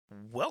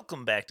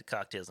Welcome back to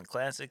Cocktails and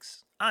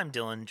Classics. I'm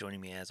Dylan. Joining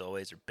me as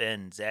always are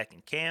Ben, Zach,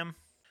 and Cam.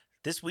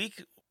 This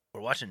week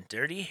we're watching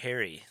Dirty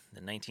Harry,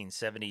 the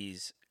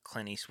 1970s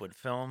Clint Eastwood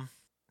film.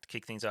 To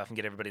kick things off and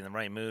get everybody in the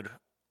right mood,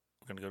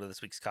 we're going to go to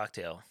this week's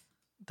cocktail,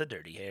 the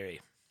Dirty Harry.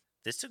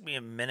 This took me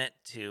a minute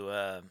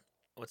to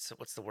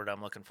what's the word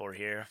I'm looking for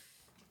here?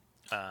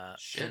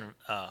 Shit.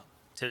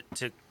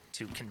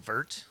 To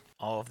convert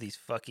all of these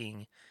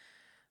fucking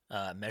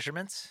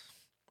measurements,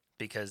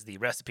 because the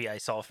recipe I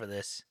saw for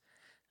this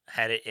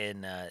had it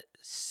in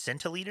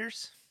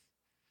centiliters.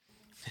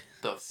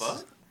 The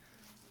fuck?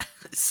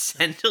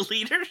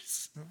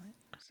 Centiliters?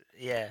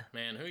 Yeah,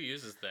 Man, who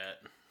uses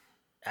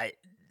that?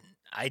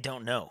 I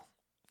don't know.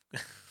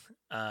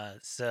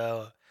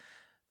 So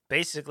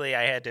basically,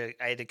 I had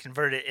to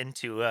convert it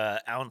into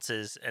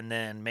ounces and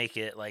then make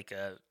it like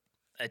a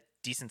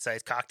decent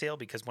sized cocktail,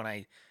 because when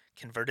I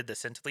converted the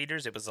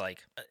centiliters, it was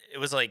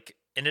like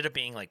ended up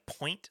being like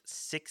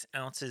 0.6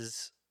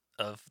 ounces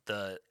of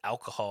the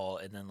alcohol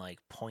and then like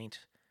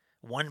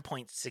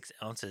 1.6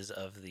 ounces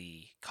of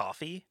the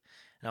coffee,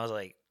 and I was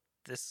like,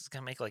 this is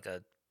gonna make like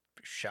a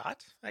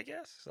shot, I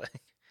guess.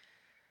 Like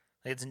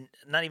it's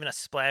not even a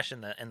splash in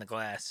the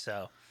glass.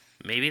 So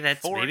Maybe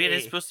it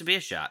is supposed to be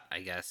a shot, I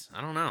guess. I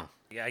don't know.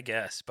 yeah, I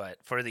guess. But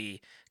for the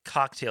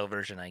cocktail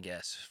version, I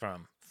guess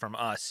from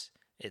us,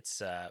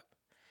 it's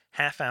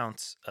half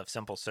ounce of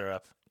simple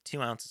syrup, 2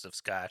 ounces of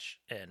scotch,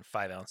 and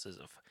 5 ounces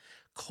of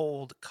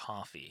cold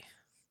coffee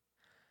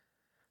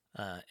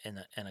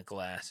in a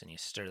glass, and you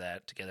stir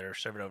that together or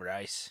serve it over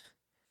ice.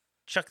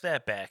 Chuck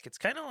that back. It's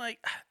kind of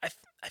like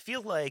I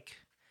feel like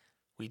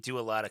we do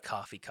a lot of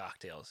coffee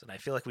cocktails, and I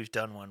feel like we've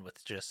done one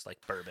with just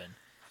like bourbon.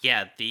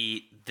 Yeah,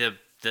 the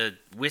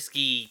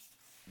whiskey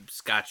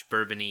scotch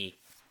bourbony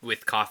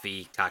with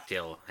coffee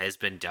cocktail has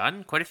been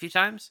done quite a few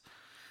times.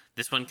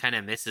 This one kind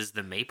of misses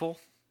the maple.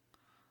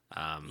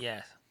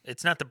 Yeah,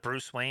 it's not the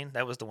Bruce Wayne.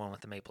 That was the one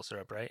with the maple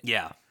syrup, right?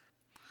 Yeah.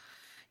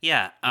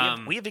 Yeah.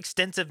 We have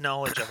extensive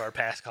knowledge of our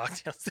past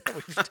cocktails that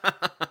we've done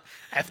We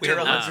after have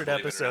 100 believe it or not.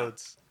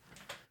 episodes.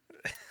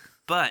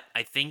 But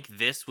I think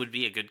this would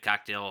be a good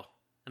cocktail,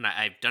 and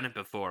I've done it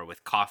before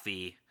with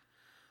coffee.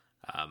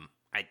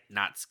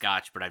 Not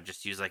scotch, but I've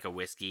just used like a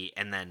whiskey.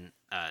 And then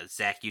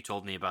Zach, you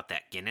told me about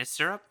that Guinness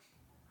syrup.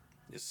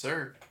 Yes,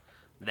 sir.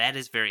 That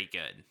is very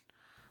good.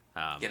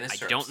 Guinness I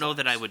syrup don't know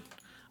that I slaps. would.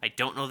 I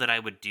don't know that I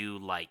would do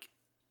like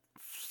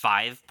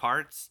 5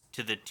 parts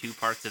to the 2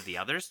 parts of the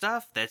other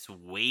stuff. That's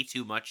way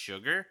too much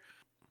sugar.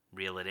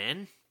 Reel it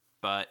in,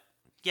 but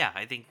yeah,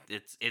 I think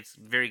it's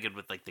very good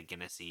with like the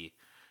Guinnessy.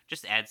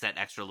 Just adds that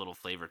extra little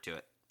flavor to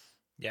it.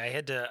 Yeah, I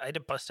had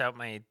to bust out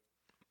my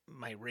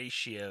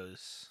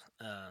ratios.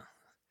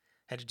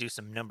 Had to do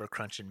some number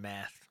crunching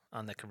math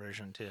on the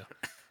conversion to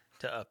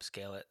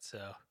upscale it.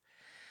 So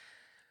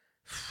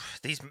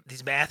these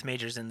math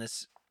majors in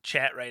this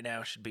chat right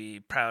now should be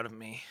proud of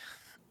me.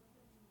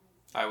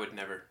 I would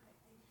never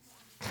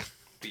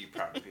be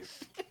proud of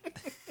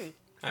you.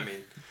 I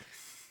mean,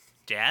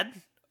 Dad?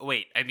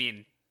 Wait, I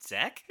mean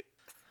Zach?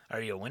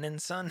 Are you winning,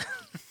 son?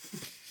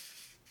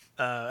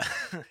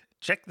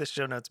 Check the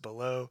show notes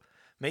below.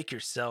 Make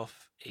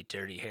yourself a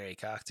Dirty Harry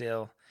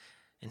cocktail,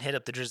 and hit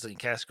up the Drizzly and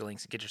Casker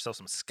links and get yourself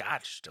some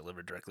scotch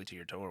delivered directly to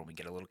your door, and we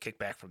get a little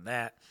kickback from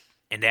that.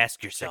 And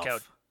ask yourself,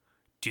 out-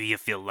 do you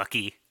feel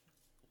lucky?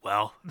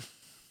 Well,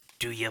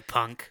 do you,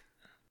 punk?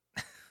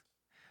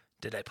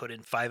 Did I put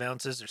in 5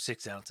 ounces or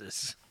 6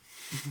 ounces?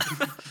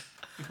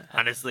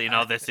 Honestly, in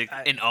all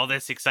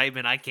this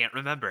excitement, I can't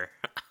remember.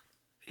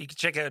 You can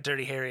check out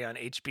Dirty Harry on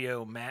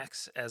HBO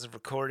Max as of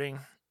recording,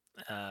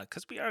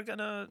 because we are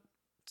gonna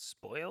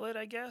spoil it,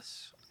 I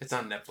guess. it's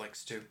on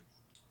Netflix too.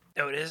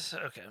 Oh, it is?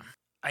 Okay.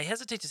 I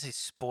hesitate to say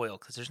spoil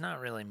because there's not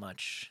really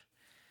much.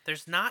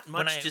 There's not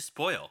When much I- to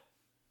spoil.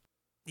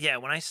 Yeah,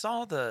 when I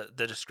saw the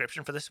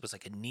description for this, it was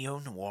like a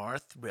neo-noir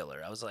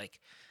thriller. I was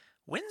like,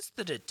 when's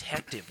the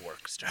detective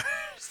work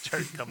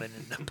start coming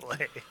into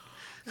play?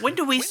 When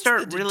do we When's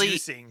start the really?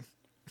 deducing?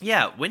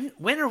 Yeah,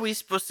 when are we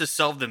supposed to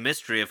solve the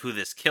mystery of who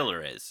this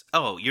killer is?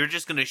 Oh, you're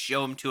just gonna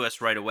show him to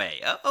us right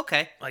away. Oh,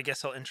 okay. I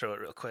guess I'll intro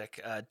it real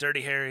quick.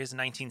 Dirty Harry is a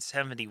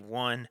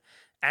 1971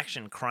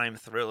 action crime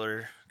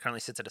thriller. Currently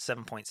sits at a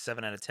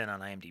 7.7 out of 10 on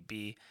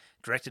IMDb.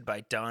 Directed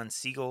by Don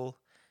Siegel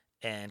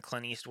and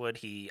Clint Eastwood.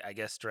 He, I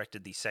guess,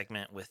 directed the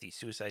segment with the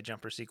suicide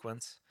jumper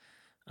sequence.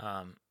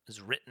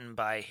 Is written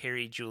by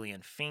Harry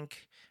Julian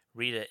Fink,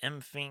 Rita M.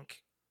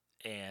 Fink,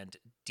 and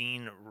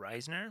Dean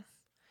Reisner.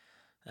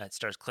 It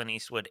stars Clint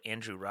Eastwood,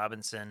 Andrew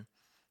Robinson,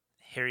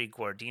 Harry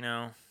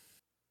Guardino,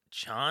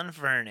 John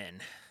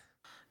Vernon.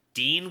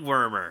 Dean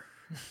Wormer.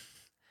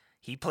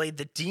 He played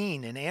the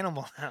Dean in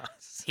Animal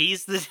House.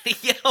 He's the.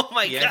 Yeah, oh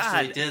my He god.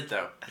 actually did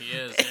though. He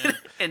is. Yeah.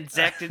 And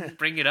Zach didn't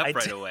bring it up I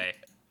right did- away.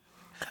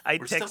 I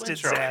We're still texted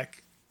introing.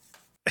 Zach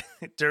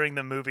during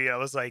the movie. I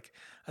was like,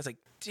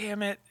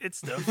 damn it, it's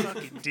the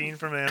fucking Dean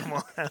from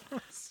Animal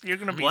House. You're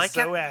gonna be Well, I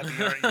so happy,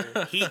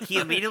 aren't you? He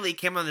immediately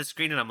came on the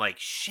screen, and I'm like,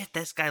 shit,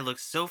 this guy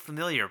looks so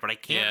familiar, but I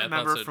can't Yeah, I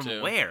thought remember so from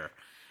too. where.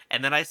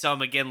 And then I saw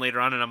him again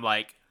later on, and I'm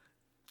like,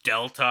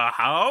 Delta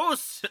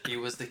House. He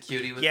was the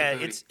cutie with Yeah, the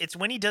booty. it's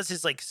when he does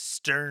his like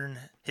stern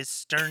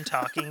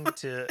talking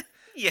to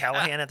Yeah.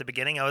 Callahan at the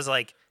beginning. I was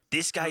like,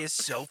 this guy is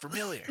so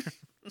familiar.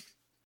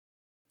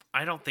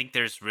 I don't think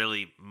there's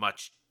really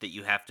much that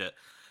you have to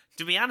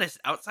be honest,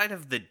 outside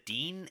of the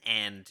Dean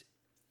and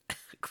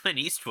Clint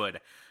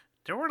Eastwood,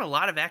 there weren't a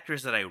lot of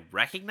actors that I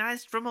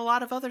recognized from a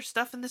lot of other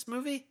stuff in this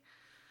movie.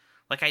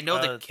 Like, I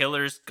know the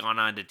killer's gone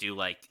on to do,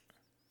 like,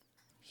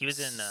 He was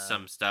in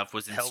some stuff,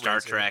 was in Star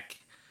Hellraiser. Trek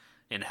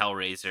and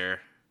Hellraiser.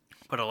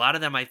 But a lot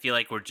of them I feel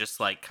like were just,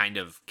 like, kind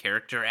of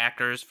character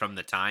actors from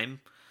the time. And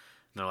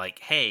they're like,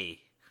 hey,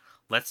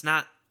 let's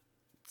not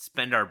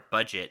spend our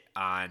budget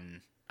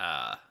on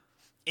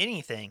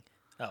anything.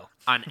 Oh,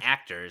 on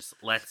actors.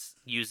 Let's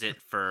use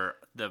it for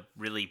the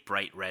really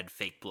bright red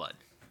fake blood.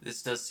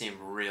 This does seem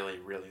really,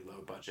 really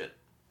low budget.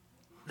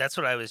 that's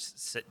what I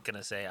was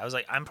gonna say. I was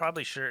like, I'm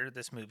probably sure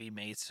this movie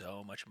made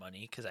so much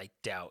money because I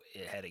doubt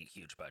it had a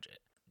huge budget.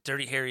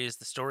 Dirty Harry is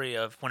the story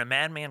of when a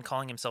madman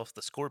calling himself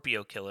the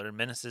Scorpio Killer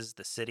menaces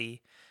the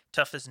city.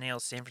 Tough as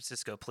nails San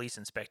Francisco police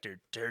inspector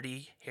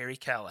Dirty Harry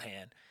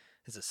Callahan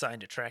is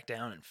assigned to track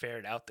down and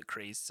ferret out the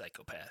crazed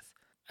psychopath.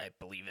 I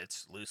believe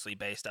it's loosely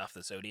based off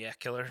the Zodiac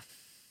Killer.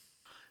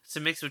 It's a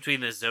mix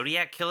between the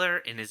Zodiac Killer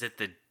and is it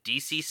the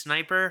DC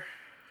Sniper?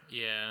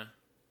 Yeah.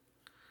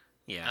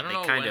 Yeah, I don't they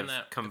know kind when of that-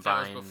 if that was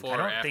combined. before- I Or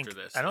don't after think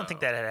this, I don't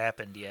think though. that had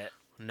happened yet.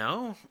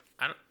 No?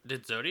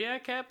 Did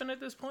Zodiac happen at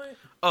this point?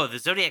 Oh, the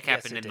Zodiac Yes,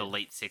 happened it in the did.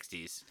 late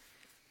 60s.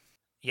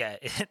 Yeah,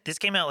 this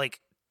came out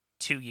like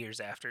 2 years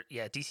after.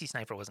 Yeah, DC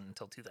Sniper wasn't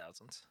until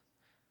 2000s.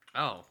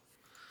 Oh.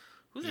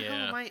 Who the hell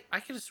Yeah. am I? I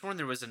could have sworn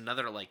there was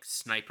another, like,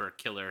 sniper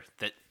killer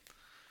that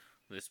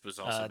this was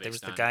also based There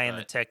was the on, guy in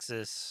the but-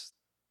 Texas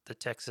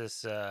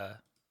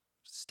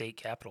state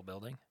capitol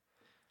building,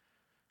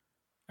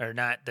 or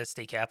not the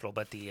state capitol,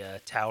 but the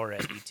tower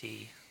at UT.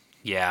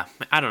 Yeah,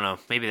 I don't know.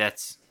 Maybe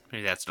that's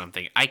what I'm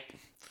thinking. I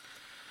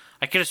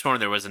could have sworn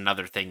there was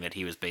another thing that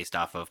he was based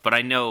off of, but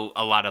I know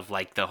a lot of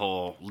like the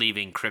whole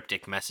leaving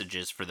cryptic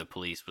messages for the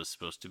police was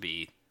supposed to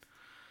be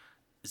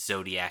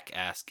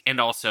Zodiac-esque, and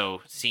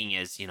also seeing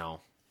as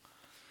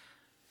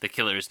the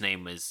killer's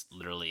name was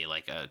literally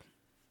like a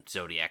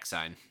zodiac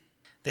sign.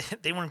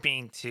 They weren't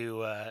being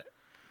too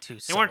They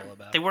subtle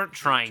about. they weren't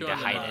trying Too to on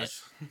the hide it.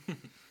 nose.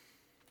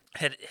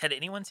 Had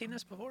anyone seen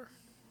this before?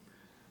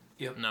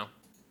 No.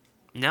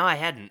 No, I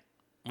hadn't,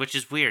 which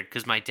is weird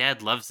because my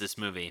dad loves this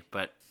movie,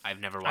 but I've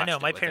never watched I know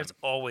it my with parents him.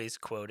 always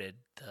quoted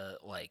the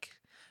like,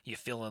 "You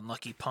feeling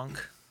lucky,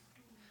 punk,"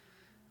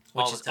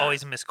 All which the is time.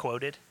 always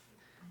misquoted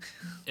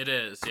It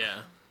is,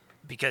 yeah.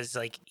 because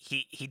like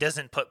he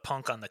doesn't put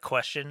punk on the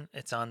question.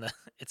 It's on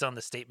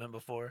the statement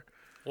before.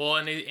 Well,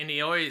 and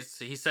he always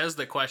he says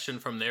the question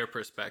from their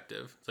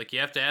perspective. It's like you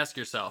have to ask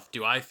yourself,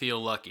 do I feel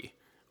lucky?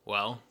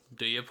 Well,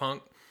 do you,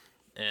 punk?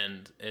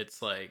 And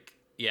it's like,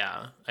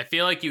 yeah. I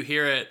feel like you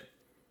hear it.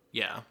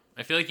 Yeah.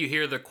 I feel like you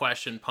hear the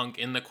question, punk,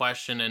 in the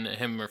question, and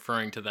him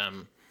referring to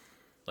them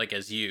like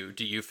as you.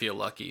 Do you feel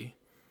lucky?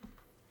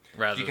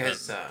 Rather You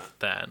guys, than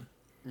that.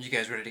 you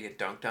guys ready to get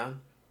dunked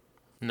on?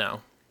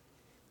 No.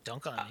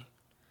 Dunk on me.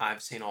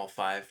 I've seen all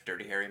 5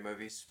 Dirty Harry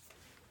movies.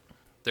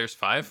 There's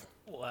 5?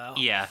 Wow.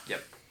 Yeah,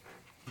 Yep.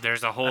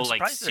 there's a I'm whole like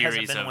surprised there hasn't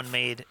series been of one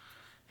made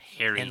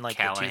Harry in like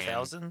Callahan. the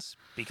 2000s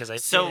because I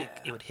So- feel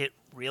like it would hit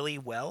really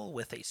well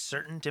with a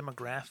certain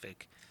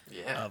demographic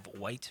Yeah. of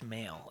white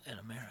male in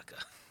America.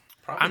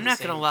 Probably I'm the not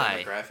same gonna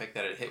lie. demographic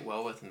that it hit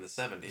well with in the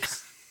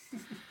 70s.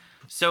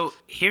 So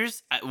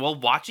here's well,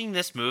 watching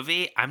this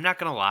movie, I'm not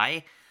gonna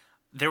lie,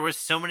 there was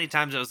so many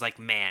times I was like,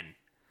 man,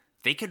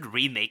 they could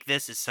remake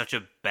this as such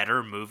a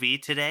better movie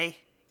today.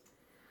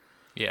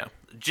 Yeah.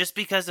 Just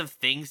because of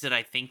things that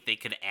I think they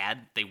could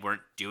add they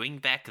weren't doing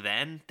back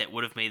then that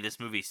would have made this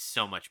movie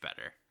so much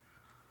better.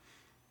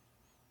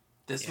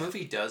 This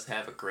movie does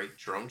have a great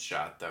drone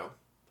shot, though.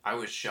 I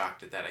was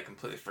shocked at that. I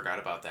completely forgot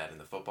about that in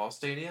the football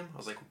stadium. I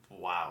was like,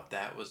 wow,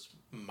 that was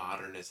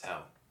modern as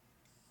hell.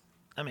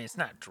 I mean, it's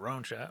not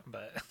drone shot,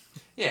 but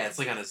Yeah, it's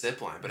like on a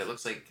zip line, but it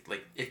looks like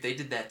if they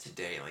did that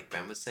today, like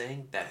Ben was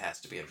saying, that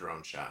has to be a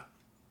drone shot.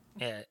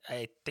 yeah,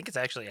 I think it's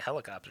actually a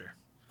helicopter.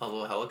 A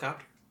little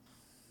helicopter?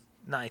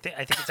 No, I think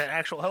it's an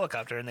actual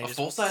helicopter, and they A just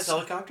full-size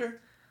helicopter?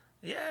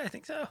 Yeah, I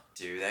think so.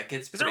 Dude, that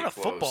gets Because pretty they're on a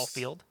close. football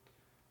field.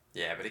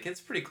 Yeah, but it gets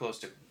pretty close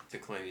to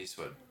Clint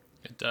Eastwood.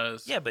 It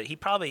does. Yeah, but they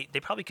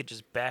probably could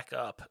just back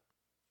up,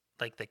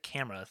 like the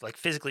camera, like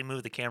physically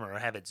move the camera or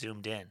have it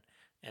zoomed in,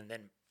 and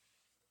then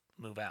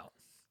move out.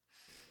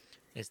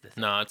 Is the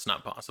thing. No, it's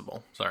not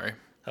possible. Sorry.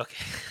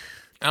 Okay.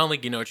 I don't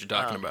think you know what you're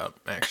talking about,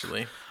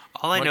 actually.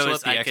 All I Why don't know you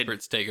is let the I could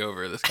experts take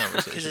over this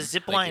conversation. Because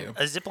Thank you.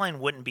 a zip line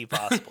wouldn't be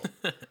possible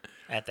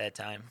at that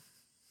time.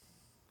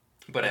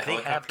 But Like, a they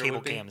have helicopter cable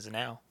would be? cams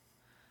now.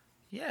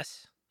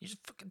 Yes, you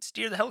just fucking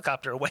steer the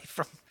helicopter away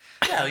from.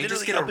 Yeah, you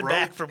just literally get a up and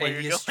back rope from where and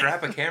you're you going.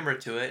 strap a camera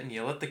to it and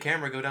you let the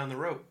camera go down the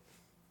rope.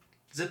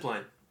 Zip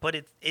line. But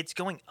it's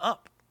going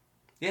up.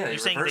 Yeah, they You're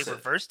saying reverse they it.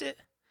 reversed it?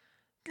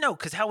 No,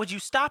 because how would you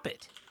stop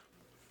it?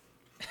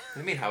 What do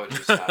you mean, how would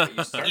you stop it?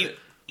 You start you it.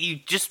 you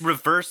just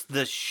reverse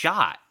the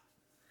shot.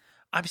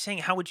 I'm saying,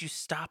 how would you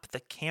stop the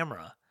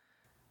camera?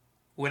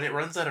 When it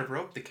runs out of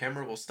rope, the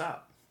camera will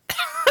stop.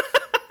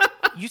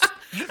 You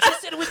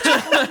just said it was too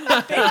close to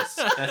the face.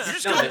 That's You're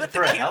just no, gonna let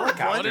for the a camera run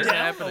helicopter.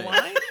 down the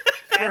line?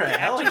 For a At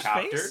the actor's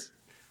helicopter. face?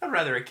 I'd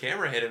rather a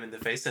camera hit him in the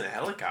face than a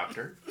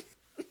helicopter.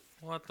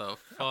 What the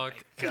fuck?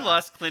 We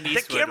lost Clint The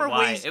Eastwood. camera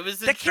Why? weighs- It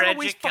was a that camera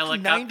weighs tragic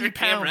fucking helicopter 90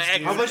 camera pounds,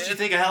 dude. How much do you accident.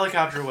 think a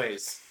helicopter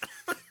weighs?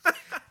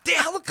 The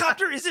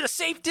helicopter is at a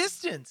safe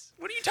distance.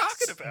 What are you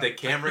talking about? The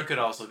camera could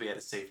also be at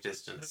a safe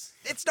distance.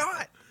 It's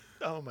not.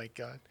 Oh my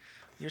god.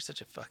 You're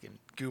such a fucking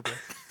goober.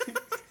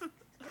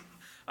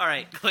 All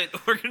right, Clint,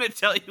 we're gonna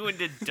tell you when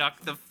to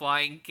duck the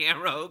flying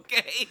camera,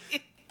 okay?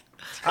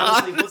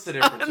 Honestly, what's the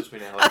difference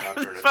between a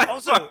helicopter and a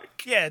Also,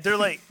 yeah, they're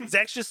like,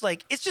 Zach's just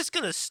like, it's just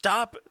going to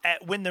stop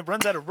at when it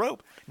runs out of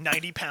rope.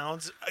 90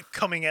 pounds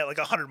coming at like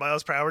 100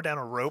 miles per hour down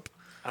a rope.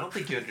 I don't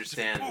think you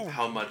understand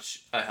how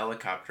much a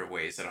helicopter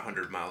weighs at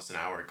 100 miles an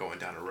hour going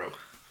down a rope.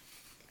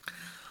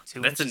 2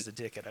 That's inches a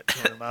dick at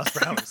 200 miles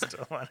per hour is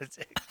still a lot of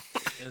dick.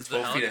 Is the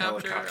 12 feet of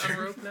helicopter helicopter. on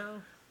rope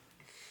now?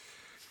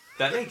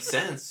 That makes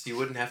sense. You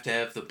wouldn't have to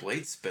have the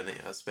blade spinning.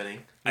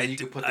 And you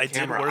could put the I did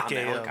camera work on the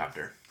a,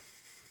 helicopter.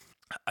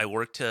 I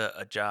worked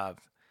a job,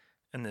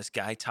 and this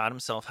guy taught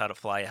himself how to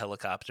fly a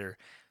helicopter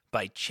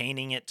by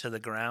chaining it to the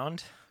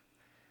ground.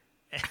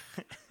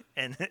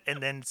 and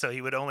then so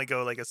he would only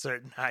go like a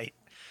certain height.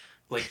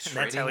 Like And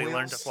that's how he training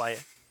learned to wheels? fly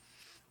it.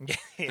 That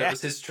Yeah,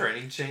 was his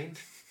training chain.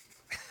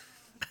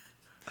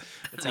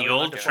 that's how The he learned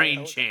old to fly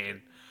a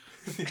train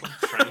helicopter. chain.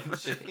 Training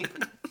chain.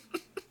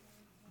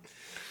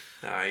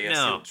 Yes,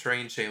 the No. old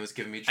train chain was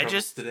giving me trouble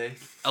just- today.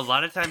 A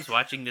lot of times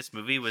watching this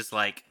movie was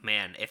like,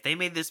 man, if they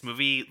made this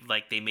movie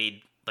like they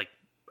made like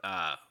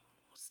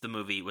what's the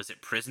movie? Was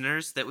it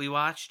Prisoners that we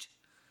watched?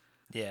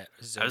 Yeah,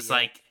 I was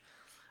like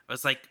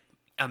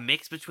a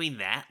mix between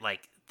that,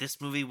 like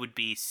this movie would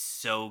be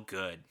so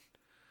good.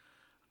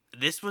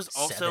 This was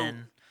also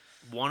Seven.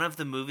 one of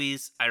the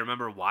movies I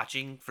remember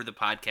watching for the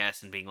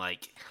podcast and being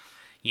like,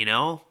 you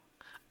know,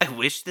 I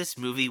wish this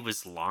movie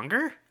was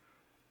longer.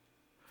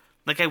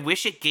 Like, I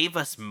wish it gave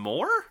us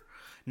more.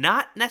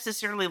 Not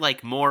necessarily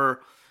like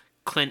more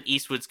Clint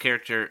Eastwood's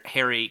character,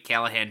 Harry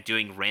Callahan,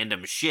 doing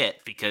random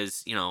shit,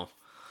 because, you know,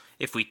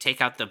 if we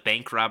take out the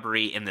bank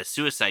robbery and the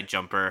suicide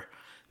jumper,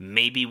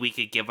 maybe we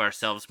could give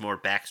ourselves more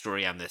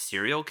backstory on the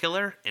serial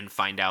killer and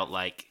find out,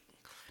 like,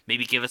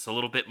 maybe give us a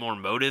little bit more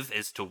motive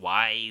as to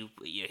why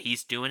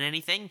he's doing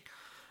anything.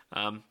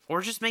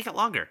 Or just make it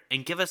longer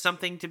and give us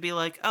something to be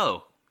like,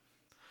 oh,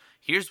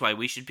 here's why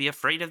we should be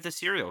afraid of the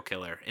serial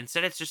killer.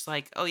 Instead, it's just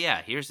like, oh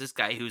yeah, here's this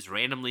guy who's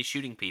randomly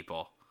shooting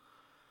people.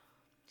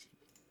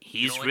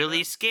 He's like really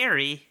that?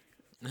 scary.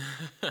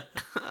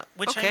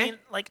 Which Okay. I mean,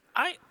 like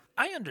I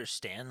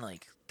understand,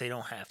 like they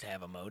don't have to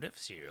have a motive.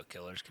 Serial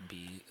killers can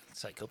be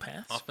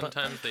psychopaths.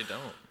 Oftentimes they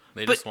don't.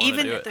 They But just want to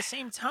even do at it. the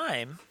same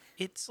time,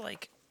 it's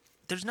like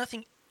there's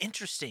nothing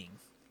interesting.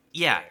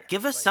 Yeah, there.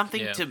 give us Like-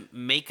 something Yeah. to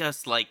make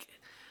us like,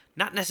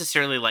 not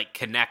necessarily like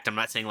connect. I'm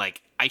not saying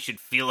like I should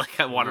feel like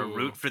I want to Ooh.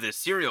 root for the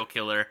serial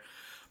killer,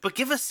 but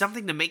give us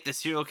something to make the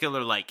serial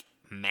killer like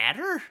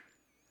matter.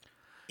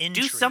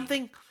 Intrigue. Do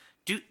something.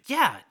 Do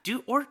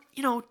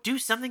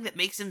something that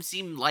makes him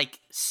seem like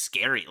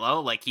scary.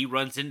 Well, like he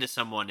runs into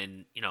someone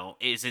and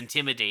is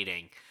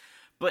intimidating,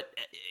 but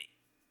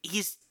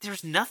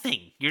there's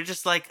nothing. You're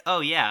just like,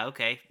 oh yeah,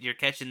 okay, you're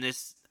catching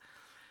this.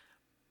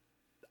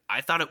 I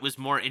thought it was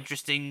more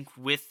interesting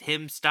with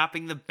him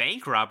stopping the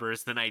bank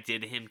robbers than I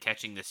did him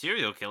catching the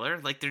serial killer.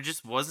 Like there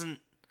just wasn't.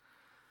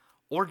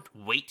 Or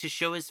wait to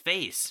show his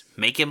face.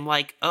 Make him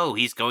like, oh,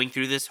 he's going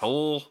through this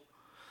whole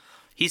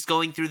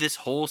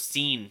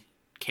scene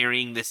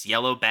carrying this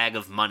yellow bag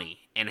of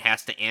money and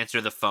has to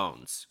answer the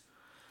phones.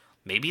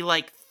 Maybe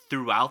like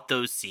throughout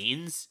those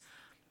scenes,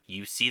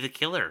 you see the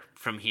killer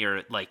from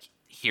here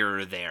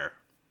or there.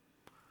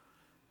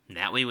 And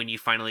that way when you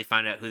finally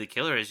find out who the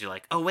killer is, you're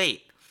like, oh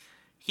wait,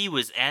 he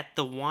was at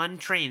the one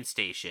train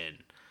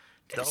station.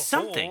 the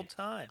Something. whole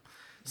time.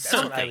 That's what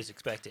I Something. was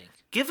expecting.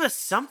 Give us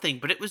something,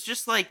 but it was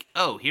just like,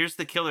 oh, here's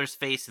the killer's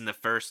face in the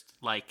first,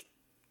 like,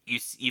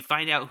 you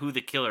find out who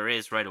the killer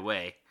is right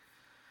away.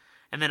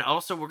 And then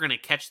also we're going to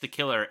catch the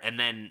killer and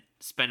then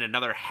spend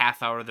another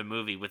half hour of the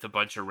movie with a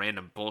bunch of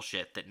random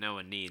bullshit that no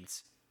one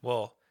needs.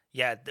 Well,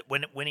 yeah,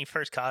 when he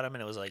first caught him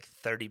and it was like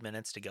 30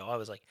 minutes to go, I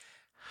was like,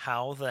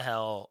 how the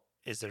hell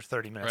is there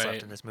 30 minutes Right.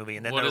 left in this movie?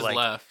 And then What they're is like,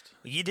 left?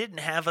 you didn't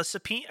have a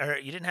subpoena, or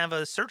you didn't have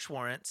a search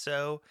warrant,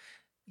 so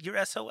you're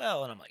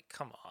SOL. And I'm like,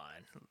 come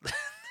on.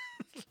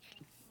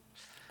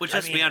 Which, I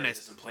let's be mean,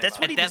 honest, That's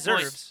what he At that point-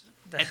 deserves.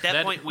 at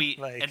that point we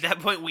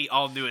like-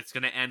 all knew it's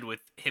going to end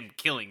with him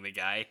killing the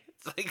guy.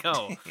 It's like,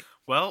 oh,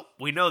 well,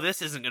 we know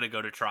this isn't going to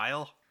go to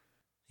trial.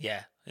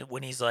 Yeah,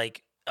 when he's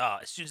like, oh,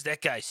 as soon as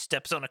that guy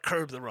steps on a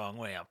curb the wrong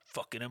way, I'm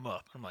fucking him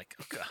up. I'm like,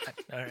 oh god,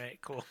 all right,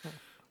 cool.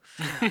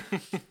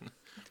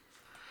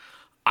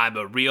 I'm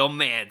a real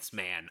man's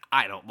man.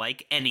 I don't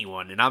like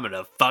anyone, and I'm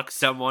gonna fuck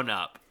someone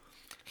up.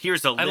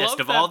 Here's a I list love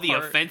of that all the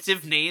part.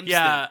 offensive names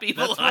Yeah, that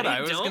people that's what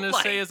I was don't gonna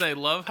like. say. Is I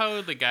love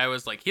how the guy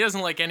was like, he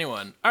doesn't like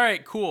anyone. All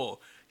right,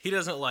 cool. He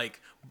doesn't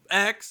like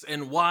X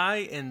and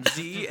Y and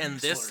Z and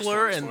this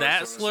slur and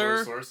that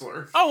slur.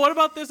 slur. Oh, what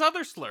about this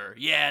other slur?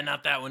 Yeah,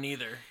 not that one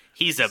either.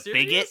 He's a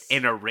bigot Serious?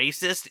 and a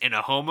racist and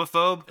a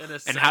homophobe. And a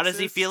And how does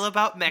he sexist? feel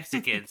about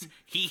Mexicans?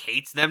 He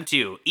hates them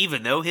too,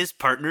 even though his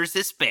partner's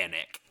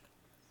Hispanic.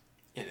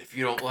 And if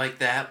you don't like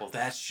that, well,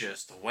 that's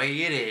just the way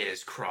it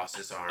is. Cross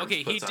his arms.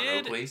 Okay, puts on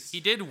Oakley's. he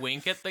did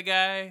wink at the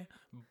guy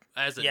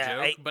as a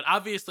Yeah, joke, but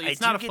obviously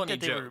it's I not a do get funny that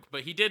they joke. were-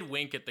 But he did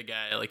wink at the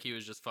guy like he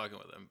was just fucking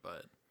with him.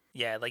 But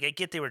Yeah, like I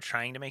get they were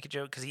trying to make a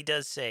joke because he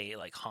does say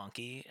like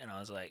honky, and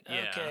I was like,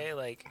 Yeah. okay,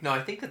 like No,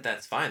 I think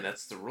that's fine.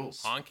 That's the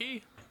rules.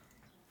 honky.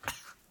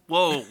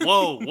 Whoa,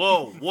 whoa,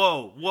 whoa,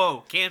 whoa,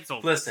 whoa.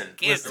 Canceled. Listen,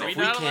 Cancel. listen. Are If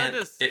we we not allowed can't,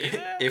 to say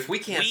that? if we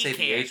can't We say can.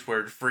 the H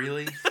word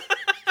freely,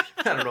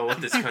 I don't know what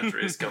this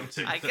country has come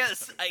to. I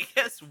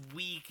guess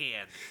we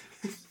can.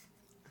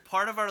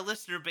 Part of our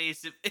listener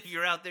base, if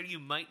you're out there, you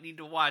might need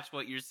to watch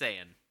what you're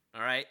saying.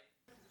 All right?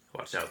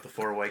 Watch out, the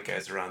 4 white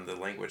guys are on the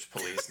language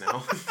police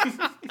now.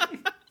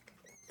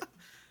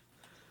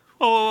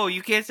 Oh,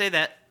 you can't say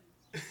that.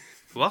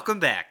 Welcome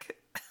back.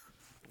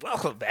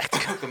 welcome back.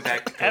 Welcome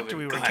back to COVID After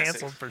we were Classic.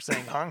 canceled for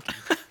saying honky.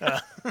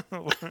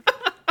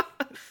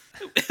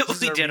 This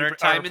is We did our our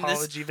time in this.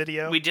 apology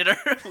video. We did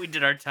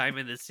our time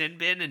in the sin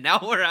bin, and now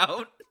we're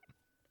out.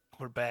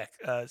 We're back.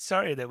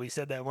 Sorry that we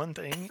said that one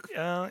thing.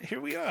 Here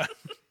we are.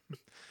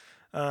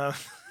 I'm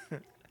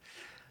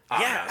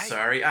Yeah, not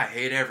sorry. I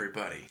hate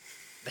everybody.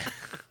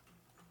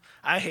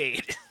 I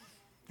hate.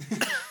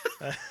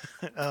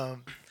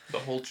 The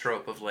whole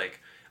trope of like,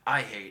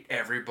 I hate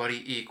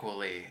everybody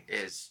equally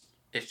is,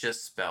 it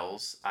just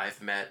spells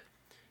I've met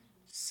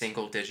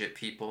single digit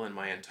people in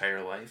my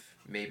entire life,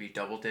 maybe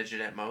double digit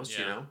at most,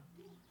 you Yeah. know?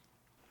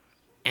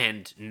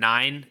 And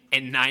nine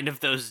of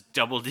those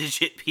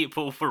double-digit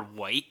people were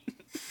white.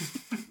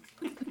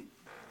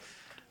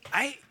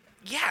 I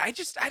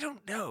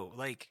don't know.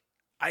 Like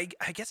I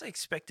guess I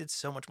expected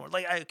so much more.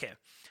 Like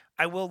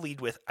I will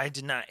lead with I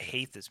did not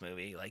hate this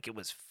movie. Like it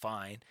was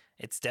fine.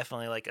 It's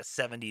definitely like a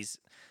 70s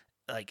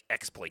like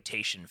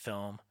exploitation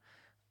film.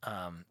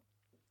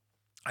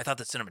 I thought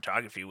the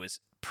cinematography was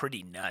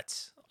pretty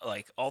nuts.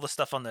 Like all the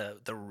stuff on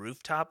the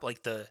rooftop,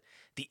 like the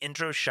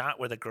intro shot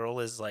where the girl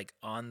is like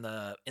in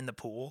the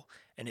pool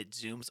and it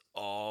zooms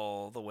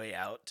all the way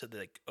out to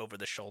the over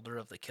the shoulder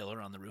of the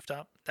killer on the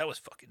rooftop. That was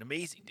fucking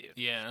amazing, dude.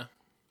 Yeah.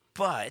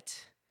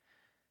 But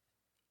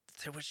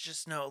there was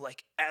just no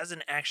like as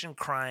an action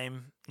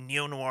crime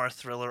neo-noir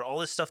thriller, all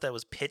this stuff that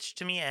was pitched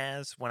to me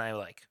as when I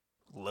like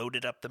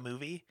loaded up the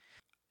movie,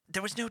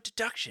 there was no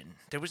deduction.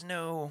 There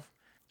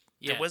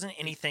Yeah. wasn't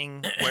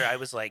anything where I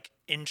was like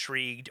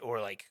intrigued or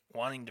like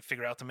wanting to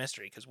figure out the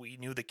mystery because we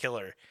knew the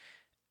killer.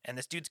 And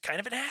this dude's kind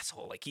of an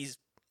asshole. Like he's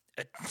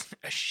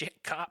a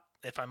shit cop,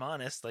 if I'm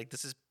honest. Like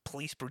this is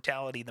police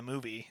brutality, the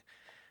movie,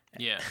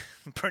 Yeah.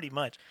 pretty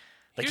much.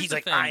 Like Here's he's the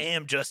like, thing. I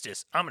am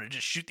justice. I'm gonna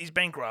just shoot these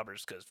bank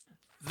robbers because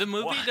The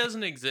movie Why?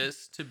 doesn't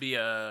exist to be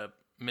a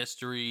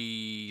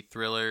mystery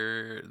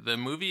thriller. The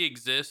movie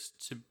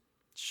exists to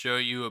show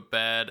you a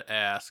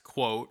badass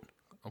quote.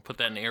 I'll put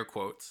that in air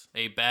quotes.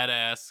 A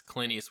badass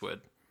Clint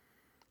Eastwood.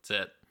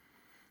 That's it.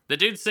 The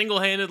dude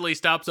single-handedly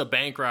stops a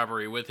bank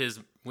robbery with his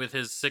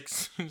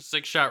six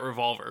shot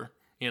revolver.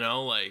 You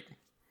know, like,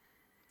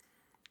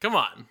 come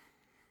on.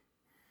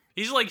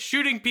 He's like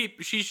shooting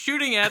people. She's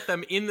shooting at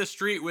them in the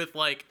street with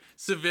like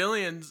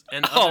civilians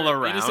and All other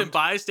around. innocent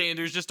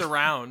bystanders just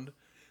around.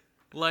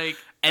 Like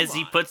As come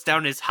he on. puts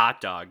down his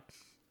hot dog.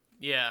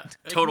 Yeah,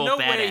 Like, Total no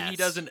way he badass.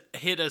 doesn't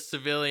hit a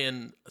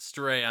civilian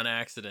stray on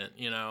accident.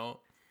 You know.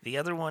 the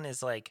other one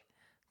is like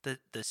the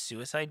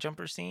suicide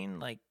jumper scene.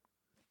 Like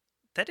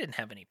that didn't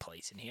have any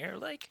place in here.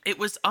 Like It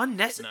was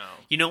unnecessary. No.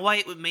 You know why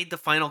it made the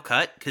final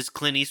cut? Because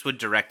Clint Eastwood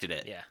directed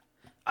it. yeah,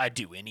 I'd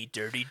do any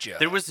dirty job.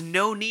 There was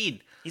no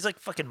need. He's like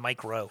fucking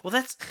Mike Rowe. Well,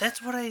 that's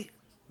what I.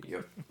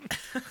 Yep.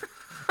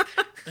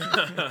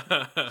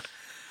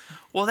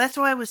 Well, that's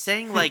why I was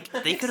saying like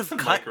they could have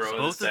cut Micro in the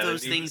both of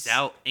those 70s. things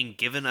out and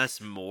given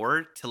us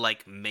more to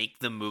like make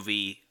the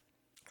movie.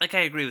 Like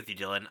I agree with you,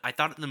 Dylan. I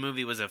thought the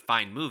movie was a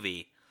fine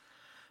movie,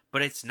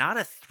 but it's not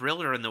a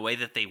thriller in the way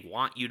that they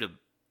want you to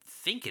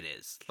think it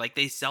is. Like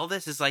they sell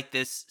this as like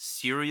this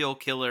serial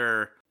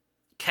killer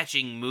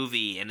catching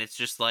movie, and it's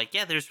just like,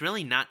 yeah, there's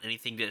really not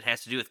anything that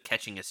has to do with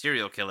catching a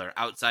serial killer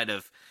outside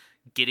of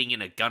getting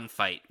in a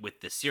gunfight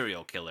with the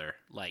serial killer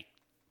like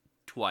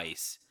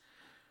twice.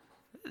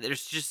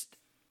 There's just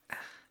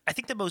I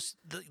think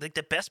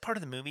the best part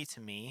of the movie to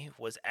me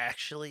was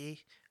actually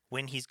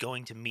when he's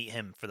going to meet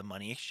him for the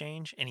money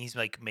exchange and he's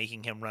like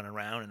making him run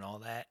around and all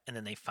that, and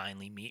then they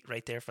finally meet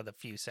right there for the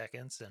few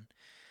seconds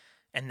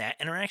and that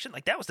interaction,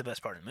 like that was the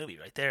best part of the movie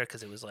right there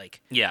because it was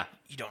like yeah.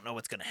 you don't know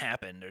what's going to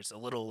happen. There's a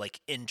little like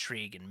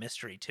intrigue and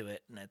mystery to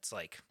it, and it's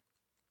like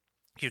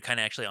you're kind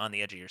of actually on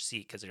the edge of your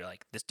seat because you're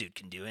like, this dude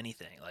can do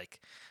anything. Like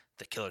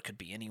the killer could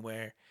be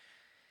anywhere.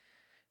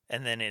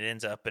 And then it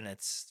ends up and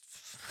it's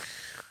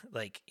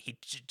like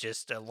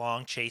just a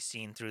long chase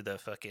scene through the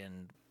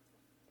fucking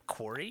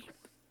quarry.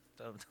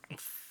 So,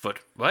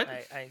 What?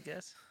 I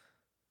guess.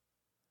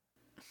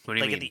 What do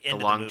you Like mean? at the end the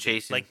of long the movie.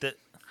 chasing. Like the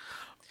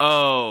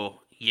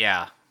Oh,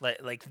 yeah.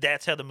 Like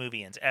that's how the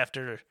movie ends.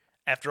 After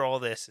all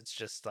this, it's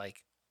just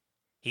like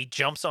he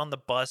jumps on the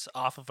bus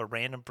off of a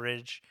random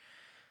bridge,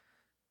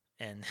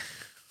 and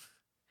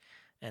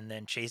and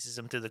then chases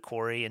him to the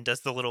quarry and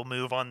does the little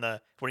move on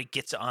the where he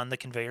gets on the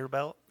conveyor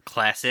belt.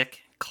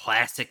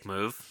 Classic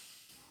move.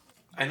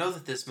 I know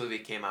that this movie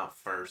came out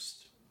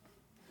first,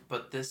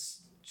 but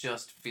this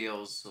just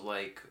feels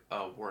like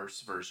a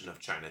worse version of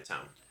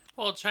Chinatown.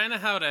 Well,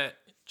 Chinatown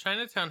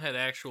had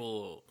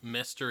actual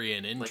mystery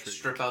and intrigue. Like,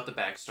 strip out the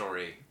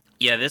backstory.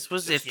 Yeah, this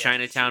was if Yeah,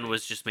 Chinatown shitty.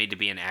 was just made to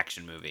be an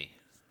action movie.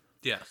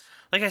 Yes.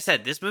 Like I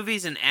said, this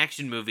movie's an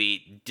action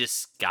movie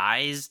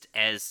disguised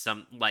as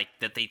some, like,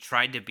 that they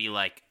tried to be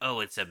like, oh,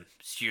 it's a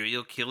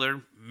serial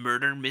killer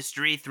murder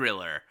mystery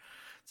thriller.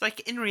 It's like,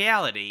 in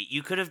reality,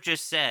 you could have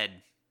just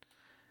said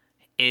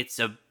it's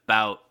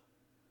about,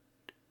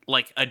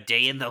 like, a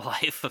day in the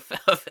life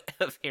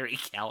of Harry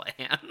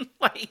Callahan.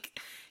 Like,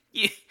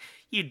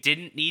 you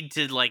didn't need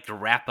to, like,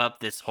 wrap up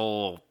this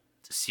whole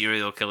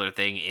serial killer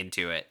thing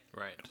into it.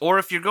 Right. Or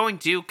if you're going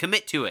to,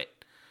 commit to it.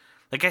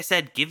 Like I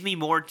said, give me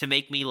more to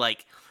make me,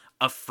 like,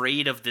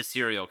 afraid of the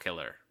serial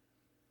killer.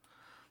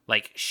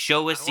 Like,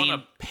 show a I scene.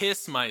 want to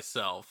piss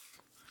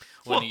myself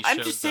when Well, he I'm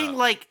shows just saying, up.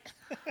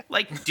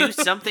 like, do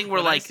something where,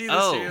 When I like, see the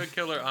oh, serial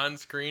killer on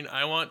screen,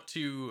 I want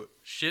to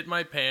shit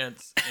my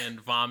pants and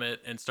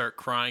vomit and start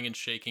crying and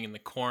shaking in the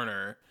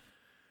corner,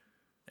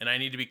 and I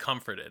need to be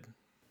comforted.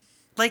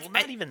 like, Well,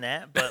 not even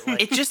that, but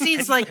like it just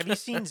seems like have you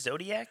seen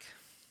Zodiac?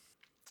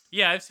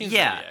 Yeah, I've seen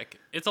Yeah. Zodiac.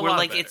 It's a where, lot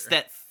like, better. it's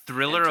that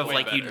thriller It's of, way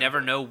like, you better.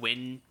 never know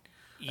when.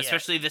 Yeah.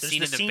 Especially the There's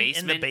scene in the basement.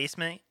 In the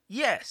basement.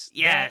 Yes.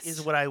 Yes. That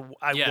is what I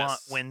Yes. want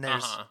when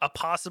there's Uh-huh. a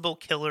possible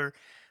killer.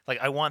 Like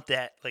I want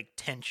that like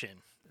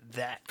tension.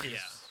 That is Yeah.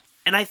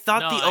 And I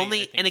thought No, the I only,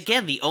 think and so.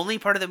 again, the only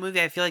part of the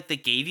movie I feel like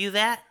that gave you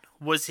that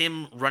was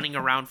him running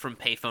around from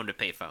payphone to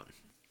payphone.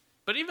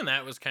 But even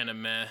that was kind of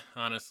meh,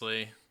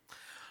 honestly.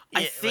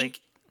 I Yeah,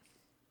 think.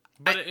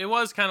 But it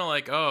was kind of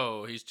like,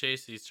 oh, he's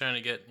trying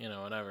to get,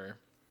 whatever.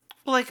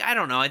 Well, like, I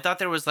don't know. I thought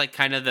there was, like,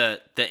 kind of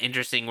the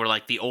interesting where,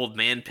 like, the old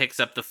man picks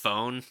up the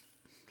phone.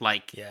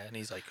 Like, yeah, and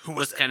he's like, who was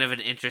was that? kind of an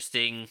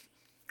interesting.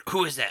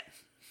 Who is that?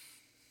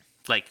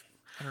 Like,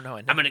 I don't know.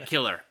 I'm gonna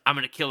kill her. I'm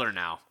gonna kill her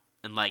now.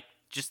 And, like,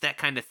 just that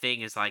kind of thing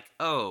is like,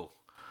 oh.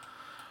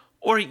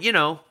 Or,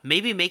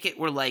 maybe make it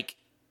where, like,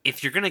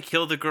 if you're gonna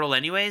kill the girl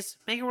anyways,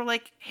 make it where,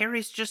 like,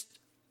 Harry's just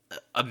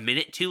a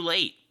minute too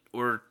late.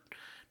 Or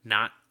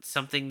not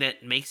something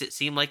that makes it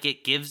seem like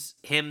it gives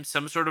him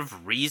some sort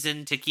of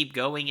reason to keep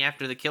going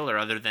after the killer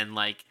other than,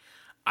 like,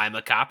 I'm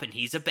a cop and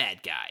he's a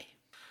bad guy.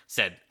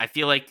 Said, I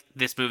feel like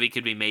this movie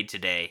could be made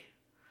today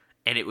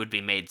and it would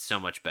be made so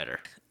much better.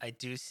 I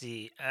do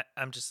see.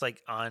 I'm just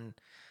like on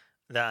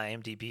the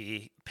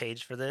IMDb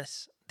page for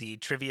this. The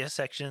trivia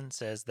section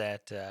says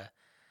that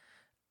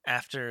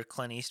after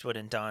Clint Eastwood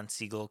and Don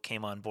Siegel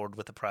came on board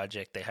with the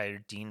project, they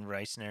hired Dean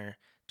Reisner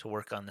to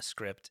work on the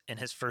script. In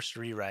his first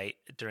rewrite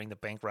during the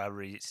bank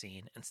robbery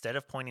scene, instead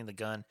of pointing the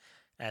gun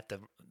at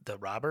the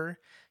robber,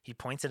 he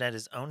points it at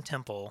his own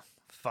temple,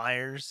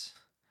 fires,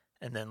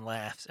 and then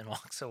laughs and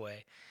walks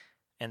away.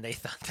 And they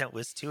thought that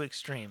was too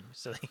extreme,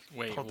 so they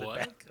Wait, pulled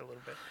what? it back a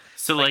little bit.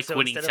 So, like so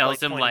when he instead of,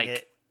 tells him, pointing like,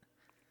 it,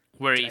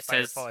 where "Did he I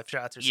fire says 5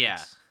 shots or 6?" yeah.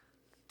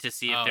 To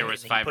see if Oh, there and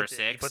was he 5 or puts it-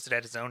 6. He puts it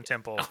at his own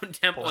temple, own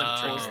temple and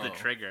pulls pulls the the trigger.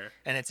 trigger.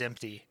 and it's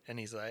empty, and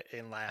he's like,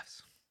 and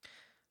laughs.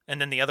 And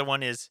then the other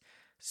one is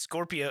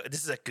Scorpio.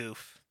 This is a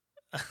goof.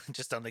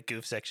 Just on the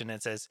goof section,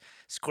 it says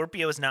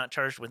Scorpio is not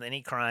charged with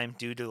any crime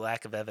due to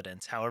lack of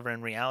evidence. However,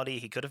 in reality,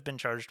 he could have been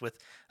charged with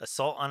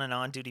assault on an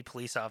on-duty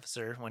police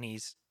officer when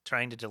he's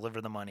trying to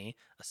deliver the money,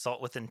 assault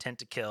with intent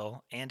to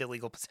kill, and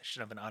illegal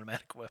possession of an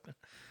automatic weapon.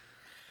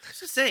 I was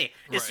just saying,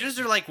 as soon Right. as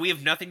they're like, we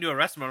have nothing to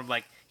arrest him on, I'm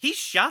like, he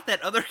shot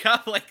that other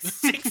cop like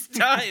 6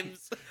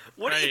 times.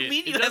 What do you Right.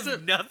 mean you It have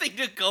doesn't- nothing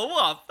to go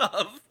off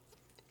of?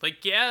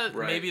 Like, yeah,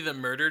 Right. maybe the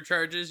murder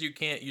charges you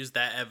can't use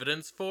that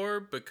evidence for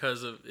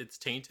because of it's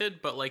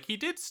tainted, but like he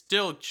did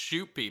still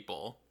shoot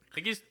people.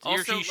 Like he or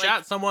Also, she like-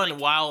 shot someone like-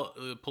 while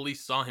police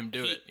saw him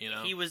do it.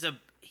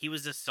 He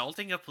was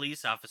assaulting a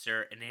police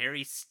officer, and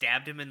Harry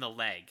stabbed him in the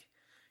leg.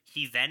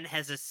 He then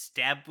has a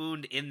stab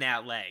wound in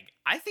that leg.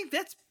 I think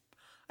that's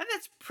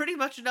pretty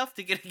much enough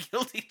to get a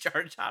guilty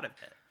charge out of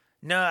it.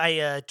 No,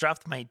 I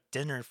dropped my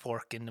dinner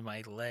fork into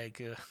my leg.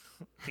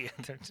 The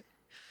other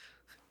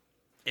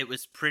It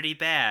was pretty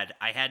bad.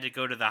 I had to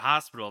go to the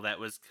hospital. That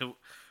was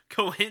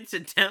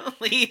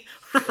coincidentally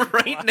right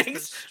Across the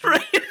next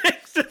street.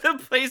 to the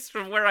place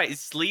from where I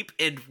sleep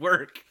and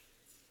work.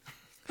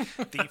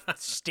 the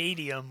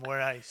stadium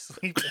where I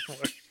sleep and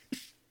work.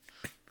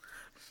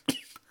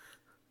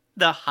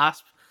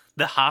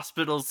 The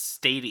hospital's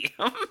stadium.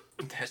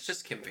 That's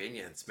just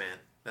convenience, man.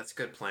 That's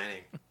good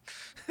planning.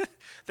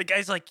 The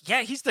guy's like,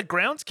 yeah, he's the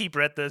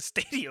groundskeeper at the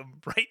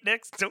stadium right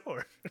next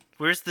door.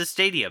 Where's the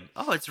stadium?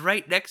 Oh, it's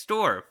right next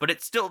door. But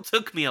it still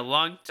took me a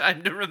long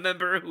time to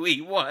remember who he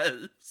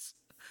was.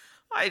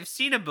 I've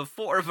seen him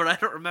before, but I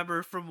don't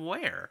remember from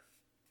where.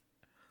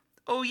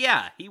 Oh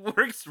yeah, he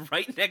works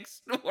right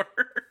next door.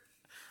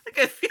 Like,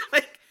 I feel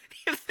like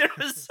if there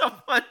was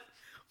someone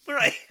where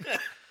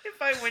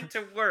if I went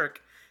to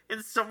work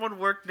and someone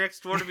worked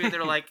next door to me and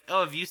they're like,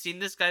 "Oh, have you seen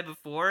this guy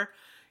before?"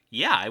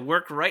 Yeah, I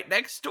work right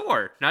next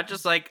door. Not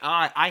just like,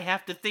 I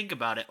have to think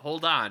about it.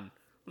 Hold on.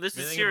 This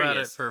is Think about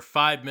it serious. for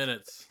 5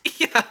 minutes.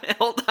 Yeah,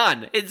 hold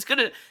on. It's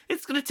gonna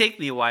take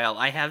me a while.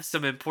 I have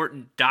some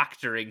important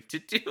doctoring to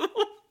do.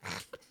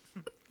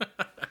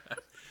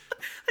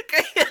 Like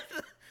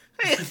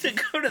I have to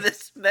go to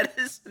this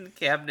medicine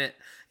cabinet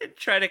and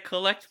try to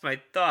collect my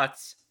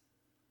thoughts.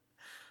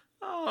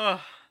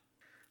 Oh,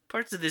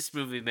 parts of this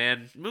movie,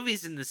 man.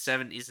 Movies in the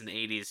 70s and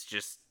 80s,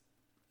 just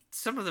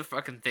some of the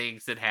fucking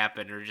things that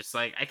happen are just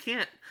like, I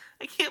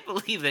can't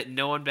believe that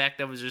no one back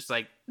then was just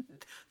like,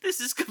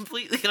 this is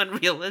completely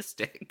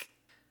unrealistic.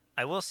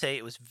 I will say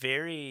it was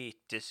very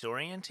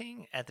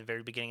disorienting at the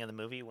very beginning of the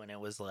movie when it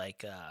was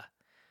like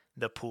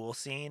the pool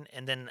scene,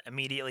 and then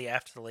immediately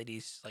after the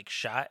lady's like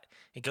shot,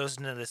 it goes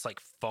into this like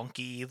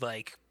funky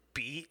like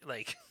beat,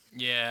 like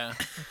Yeah.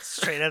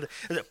 straight out of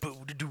like, boo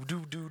do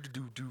do do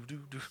do do do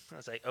do. I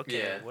was like, okay,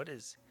 Yeah. what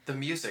is The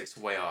music's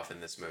way off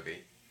in this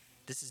movie.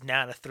 this? Is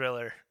not a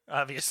thriller,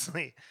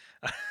 obviously.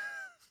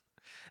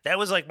 That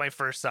was like my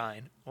first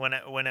sign when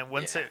it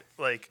once Yeah. it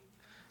like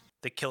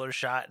the killer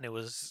shot and it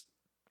was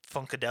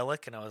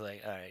funkadelic, and I was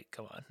like, all right,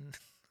 come on.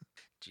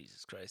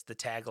 Jesus Christ. The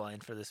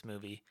tagline for this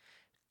movie: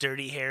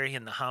 Dirty Harry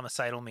and the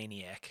Homicidal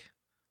Maniac.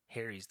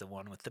 Harry's the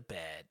one with the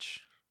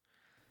badge.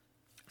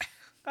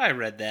 I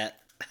read that.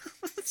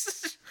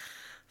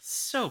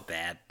 So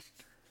bad.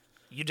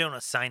 You don't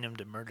assign him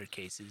to murder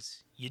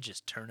cases. You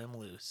just turn him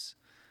loose.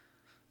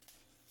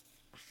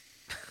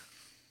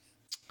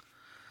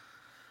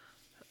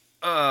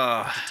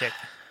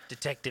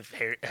 Detective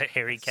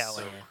Harry So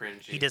Callahan.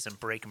 cringy. He doesn't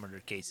break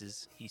murder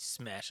cases. He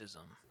smashes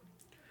them.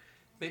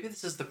 Maybe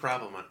this is the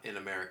problem in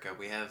America.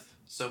 We have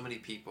so many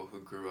people who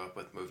grew up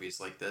with movies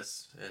like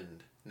this,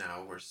 and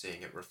now we're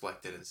seeing it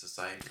reflected in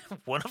society.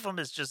 One of them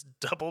is just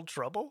Double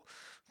Trouble.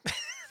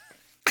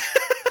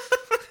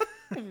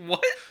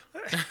 What?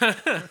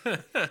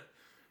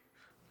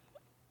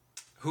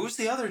 Who's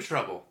the other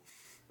trouble?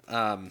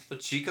 But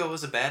Chico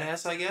was a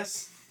badass, I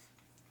guess?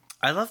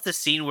 I love the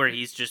scene where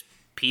he's just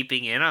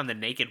peeping in on the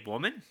naked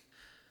woman.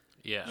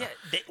 Yeah.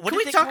 Yeah. Can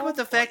we talk about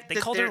the fact they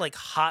that called her they're- like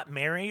Hot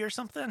Mary or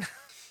something?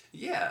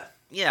 Yeah.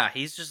 Yeah,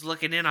 he's just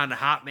looking in on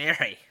Hot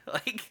Mary.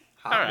 Like,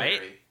 Hot all right.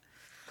 Mary.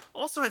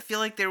 Also, I feel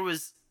like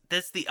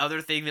that's the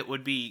other thing that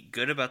would be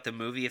good about the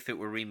movie if it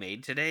were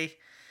remade today.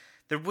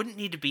 There wouldn't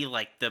need to be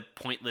like the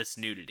pointless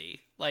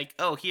nudity. Like,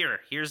 oh,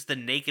 here's the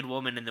naked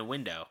woman in the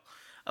window.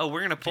 Oh,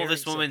 we're gonna pull Very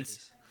this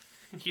woman's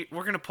 70s.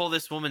 we're gonna pull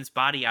this woman's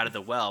body out of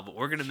the well, but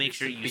we're gonna make Here's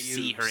sure the you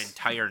see her boobs.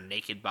 entire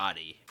naked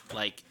body.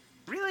 Like,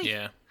 really?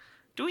 Yeah.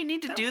 Do we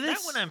need to do this?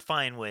 That one I'm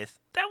fine with.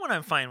 That one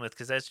I'm fine with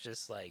because that's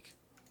just like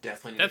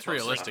Definitely. need That's to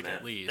post realistic on at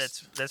that.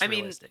 least. that's I mean-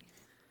 realistic.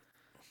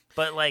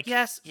 But like,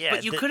 Yes, yeah,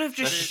 but you could have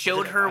just that is showed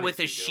what her bodies with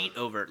a be sheet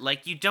doing. over.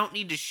 Like, you don't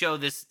need to show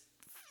this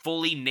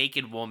fully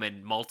naked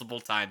woman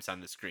multiple times on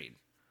the screen.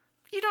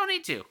 You don't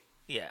need to.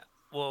 yeah.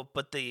 Well,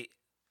 but the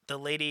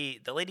lady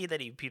that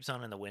he peeps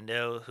on in the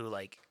window who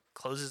like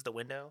closes the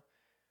window,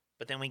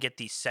 but then we get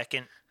the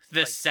second. The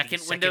Like, the second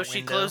second window she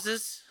window.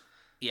 closes?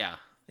 Yeah.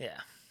 Yeah.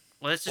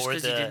 Well, that's just Or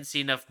because you the- didn't see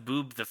enough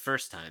boob the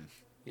first time.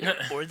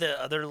 Or the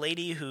other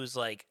lady who's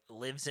like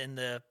lives in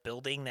the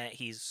building that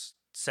he's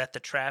set the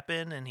trap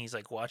in, and he's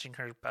like watching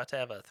her about to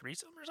have a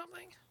threesome or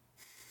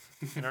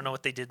something. I don't know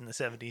what they did in the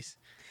 70s.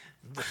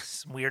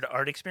 Some weird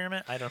art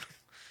experiment. I don't.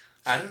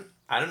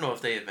 I don't know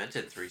if they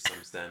invented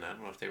threesomes then. I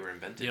don't know if they were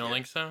invented. You don't yet.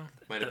 think so?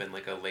 Might have been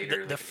like a later.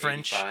 The like an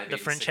French, 85, the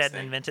French 86 hadn't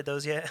thing. invented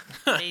those yet.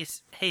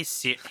 Hey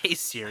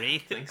Siri. I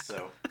think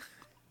so.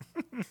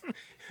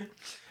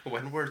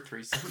 When were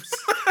threesomes?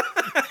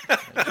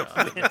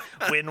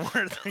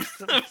 Winworth.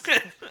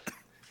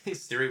 Hey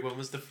Siri, when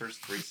was the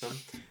first threesome?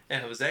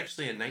 Yeah, it was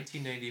actually in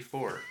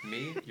 1994.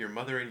 Me, your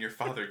mother, and your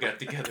father got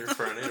together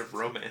for a night of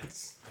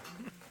romance.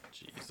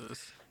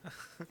 Jesus.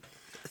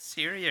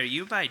 Siri, are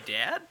you my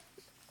dad?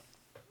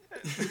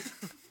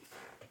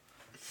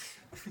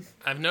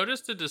 I've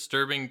noticed a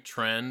disturbing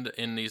trend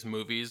in these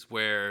movies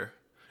where,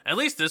 at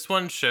least this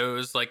one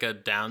shows like a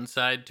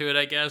downside to it,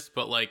 I guess,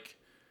 but like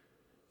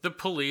the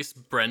police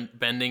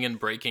bending and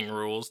breaking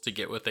rules to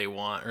get what they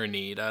want or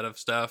need out of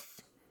stuff.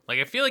 Like,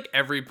 I feel like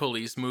every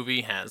police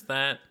movie has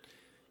that,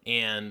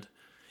 and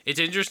it's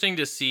interesting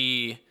to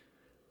see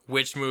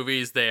which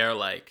movies they are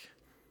like,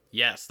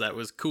 yes, that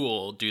was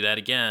cool, do that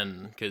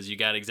again, because you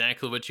got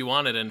exactly what you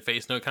wanted and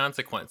face no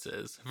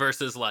consequences,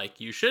 versus like,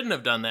 you shouldn't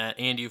have done that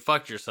and you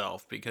fucked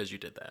yourself because you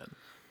did that.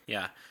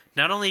 Yeah.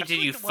 Not only I feel did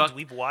like you the ones fuck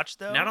we've watched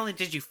though. Not only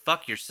did you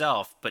fuck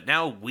yourself, but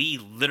now we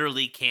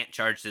literally can't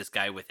charge this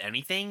guy with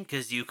anything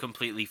because you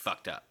completely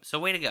fucked up. So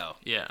way to go.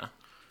 Yeah.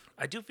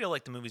 I do feel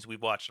like the movies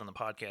we've watched on the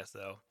podcast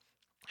though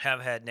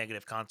have had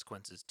negative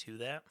consequences to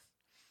that.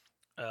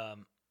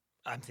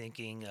 I'm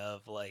thinking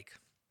of like,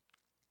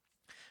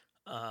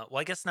 well,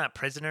 I guess not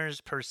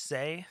Prisoners per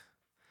se,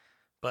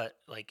 but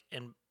like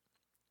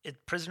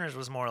Prisoners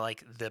was more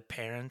like the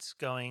parents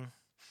going,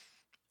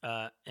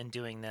 and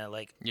doing the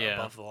like Yeah.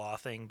 above the law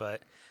thing,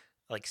 but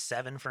like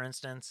Seven, for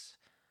instance,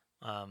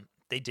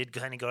 they did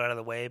kind of go out of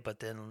the way, but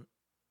then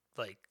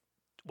like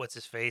what's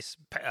his face,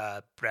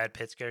 Brad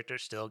Pitt's character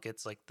still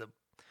gets like the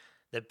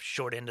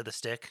short end of the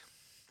stick.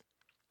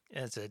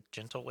 It's a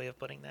gentle way of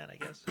putting that, I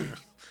guess.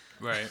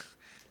 Right.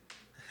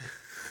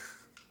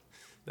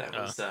 That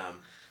was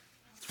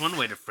It's one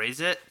way to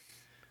phrase it.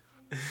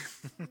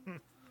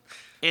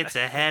 It's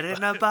a head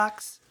in a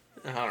box.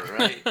 all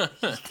right.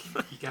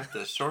 He got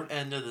the short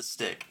end of the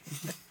stick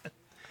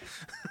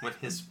when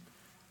his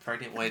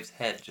pregnant wife's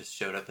head just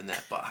showed up in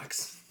that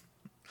box.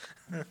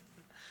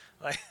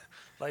 Like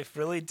life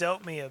really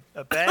dealt me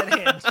a bad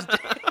hand today.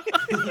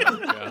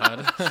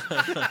 God.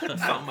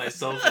 Found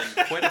myself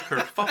in quite a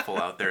kerfuffle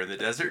out there in the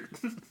desert.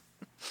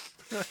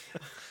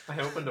 I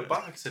opened a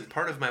box and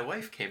part of my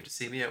wife came to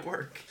see me at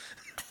work.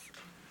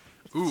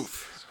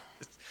 Oof.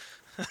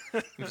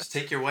 You just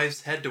take your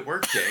wife's head to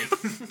work, Jay.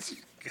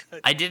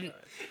 I didn't.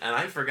 And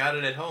I forgot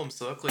it at home,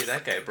 so luckily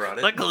that guy brought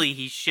it. Luckily,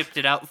 he shipped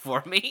it out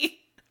for me.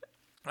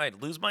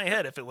 I'd lose my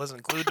head if it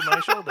wasn't glued to my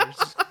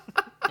shoulders.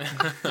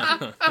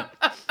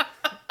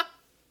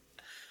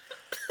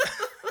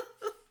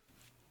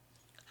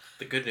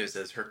 The good news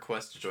is her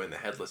quest to join the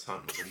Headless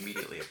Hunt was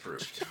immediately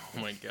approved. Oh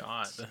my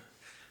God.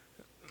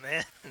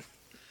 Man,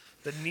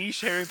 the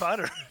niche Harry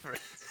Potter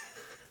reference.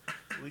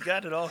 We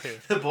got it all here.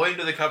 The boy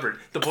into the cupboard.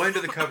 The boy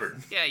into the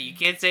cupboard. Yeah, you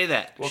can't say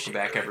that. Welcome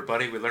back,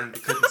 everybody. We learned we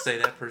couldn't say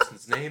that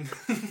person's name.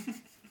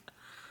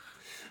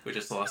 We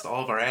just lost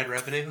all of our ad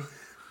revenue.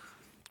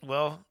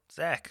 Well,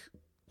 Zach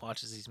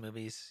watches these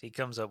movies. He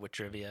comes up with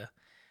trivia,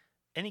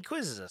 and he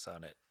quizzes us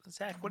on it.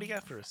 Zach, what do you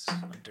got for us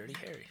on Dirty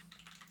Harry?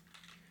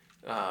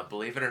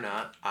 Believe it or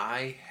not,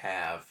 I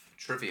have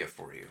trivia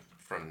for you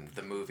from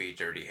the movie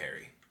Dirty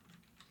Harry.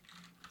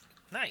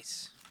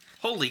 Nice.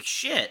 Holy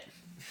shit.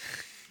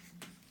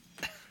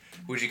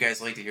 Would you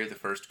guys like to hear the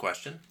first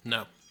question?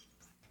 No.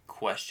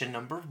 Question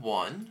number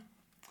 1.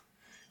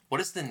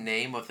 What is the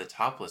name of the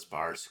topless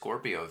bar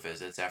Scorpio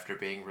visits after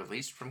being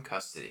released from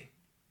custody?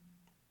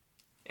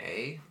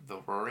 A. The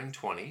Roaring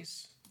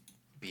Twenties.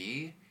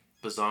 B.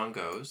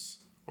 Bazongos.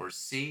 Or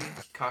C.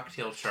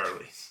 Cocktail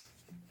Charlie's.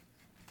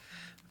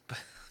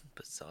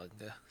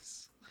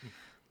 Bazongos.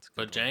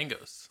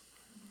 Bojangles.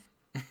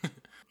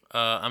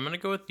 I'm going to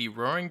go with the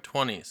Roaring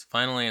Twenties.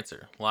 Final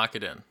answer. Lock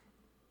it in.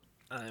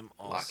 I'm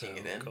also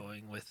Locking it in.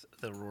 going with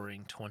the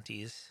Roaring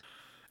Twenties.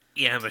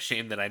 Yeah, I'm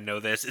ashamed that I know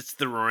this. It's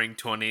the Roaring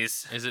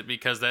Twenties. Is it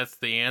because that's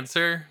the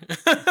answer?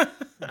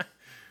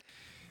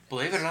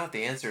 Believe it or not,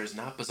 the answer is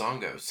not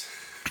Bazongos.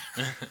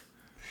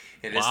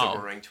 It is Wow. the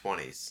Roaring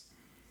Twenties.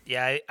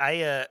 Yeah,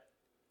 I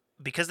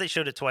because they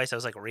showed it twice, I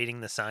was like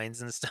reading the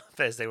signs and stuff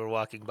as they were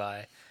walking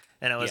by,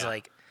 and I was Yeah.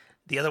 like,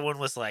 the other one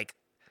was like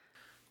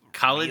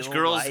College real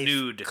girls life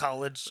nude.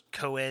 college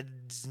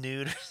co-eds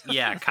nude. or something.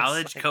 Yeah, I was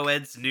college like,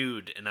 co-eds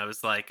nude. And I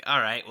was like, all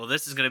right, well,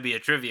 this is going to be a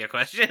trivia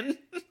question.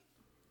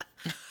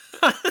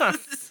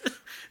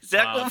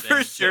 Zach Wow, will that's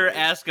for sure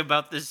silly. ask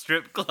about the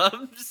strip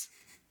clubs.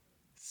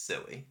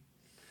 Silly.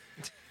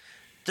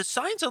 The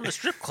signs on the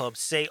strip club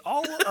say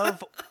all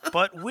of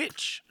but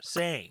which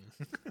saying.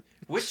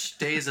 Which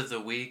days of the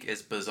week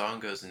is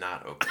Bazongos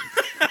not open?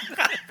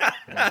 Oh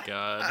my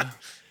God.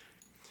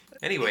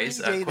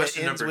 Anyways, Any day that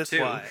question ends number with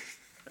 2. Y.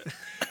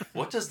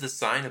 What does the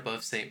sign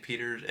above St.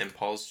 Peter and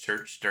Paul's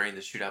Church during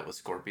the shootout with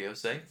Scorpio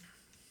say?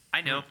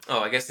 I know.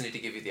 Oh, I guess I need to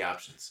give you the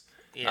options.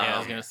 Yeah, I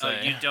was going to Oh,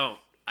 say. you don't.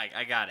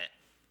 I got it.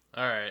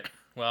 All right.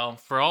 Well,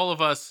 for all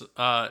of us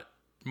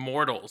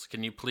mortals,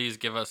 can you please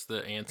give us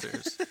the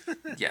answers?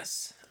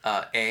 Yes.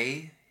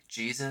 A.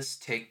 Jesus,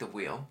 take the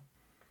wheel.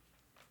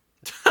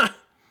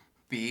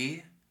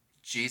 B.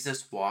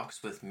 Jesus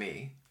walks with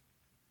me.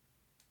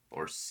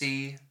 Or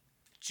C.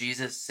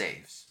 Jesus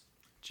saves.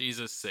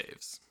 Jesus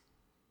saves.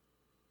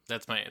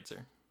 That's my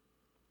answer.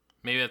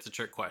 Maybe that's a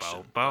trick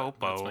question. Bo,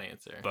 but that's my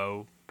answer.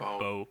 Bo.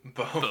 Bo.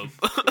 Bo.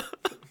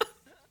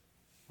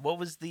 What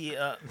was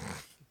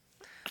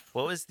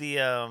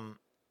the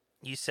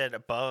you said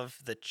above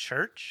the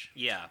church?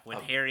 Yeah, when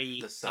Of Harry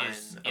the sign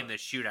is of- in the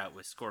shootout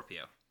with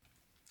Scorpio.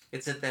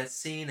 It's at that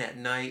scene at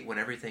night when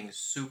everything's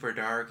super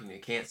dark and you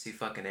can't see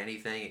fucking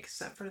anything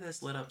except for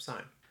this lit up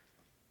sign.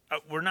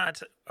 We're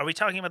not. Are we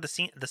talking about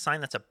the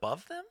sign that's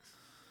above them?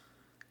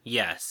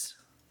 Yes.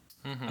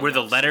 Mhm. Where the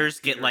Above letters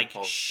St. get Peter like and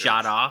Paul's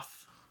shot Church.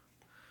 off.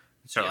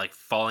 And start Yeah. like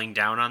falling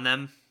down on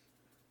them,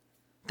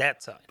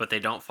 That sign. but they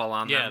don't fall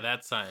on Yeah, them.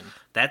 that sign.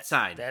 That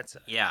sign. That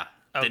sign. Yeah.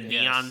 Okay. The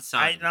neon Yes.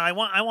 sign. I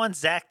want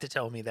Zach to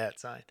tell me that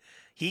sign.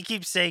 He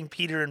keeps saying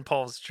Peter and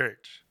Paul's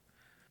church.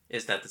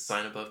 Is that the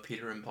sign above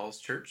Peter and Paul's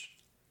church?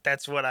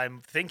 That's what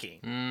I'm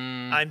thinking.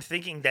 Mm, I'm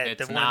thinking that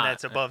the it's one not,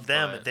 that's above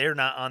them, but- they're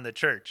not on the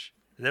church.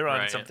 They're on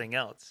Right. something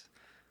else.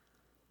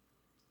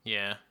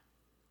 yeah.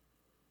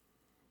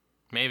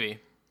 Maybe.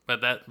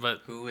 But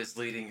Who is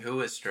leading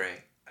who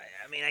astray?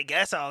 I mean, I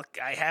guess I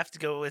have to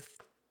go with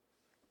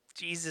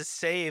Jesus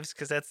saves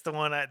because that's the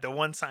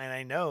one sign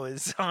I know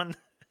is on.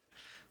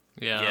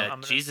 yeah. Yeah, I'm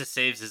gonna- Jesus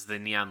saves is the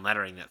neon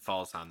lettering that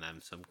falls on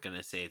them, so I'm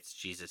gonna say it's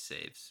Jesus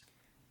saves.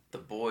 The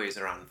boys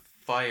are on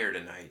fire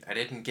tonight. I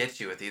didn't get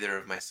you with either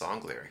of my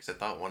song lyrics. I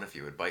thought one of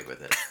you would bite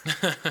with it.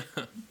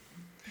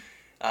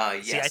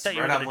 Yes, See, I thought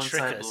you were red on gonna one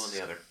trick side, us. blue on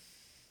the other.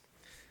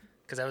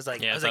 Because I was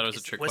like, Yeah, I thought it was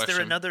a trick was there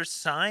question. another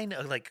sign?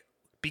 Like,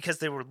 because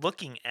they were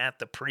looking at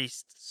the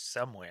priest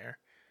somewhere.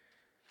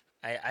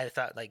 I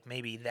thought like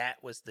maybe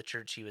that was the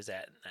church he was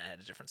at, and I had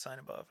a different sign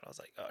above. And I was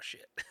like, oh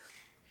shit.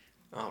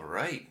 All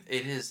right.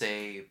 It is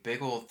a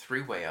big old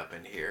three-way up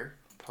in here.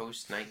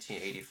 Post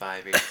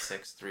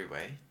 1985-86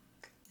 three-way.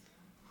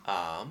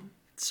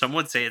 Some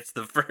would say it's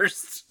the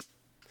first.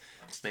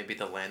 It's maybe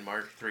the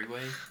landmark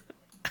three-way.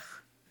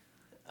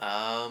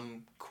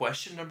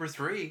 Question number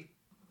 3.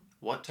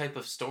 What type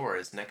of store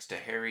is next to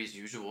Harry's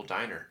usual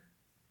diner?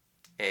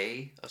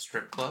 A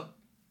strip club.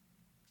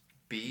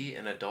 B,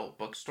 an adult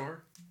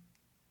bookstore.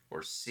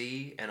 Or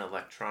C, an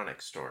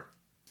electronics store.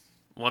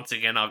 Once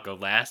again, I'll go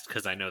last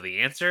because I know the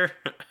answer.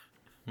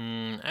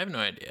 I have no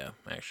idea,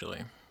 actually.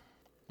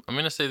 I'm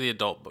going to say the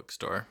adult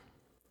bookstore.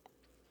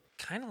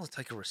 Kind of looks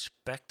like a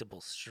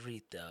respectable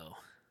street though.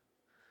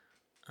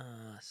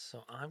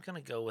 So I'm gonna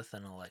go with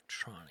an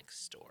electronics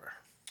store.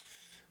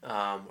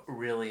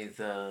 Really,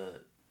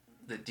 the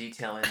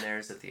detail in there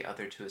is that the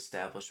other two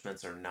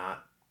establishments are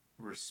not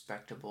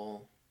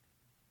respectable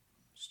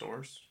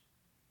stores.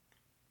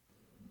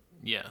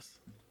 Yes.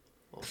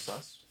 A little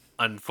sus.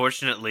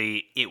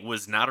 Unfortunately, it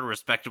was not a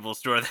respectable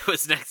store that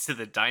was next to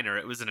the diner.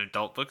 It was an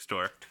adult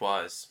bookstore.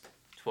 Twas.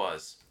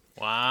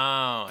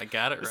 Wow, I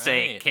got it right.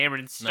 Say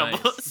Cameron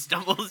Nice.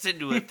 stumbles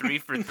into a 3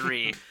 for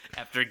 3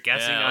 after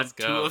guessing Yeah, on let's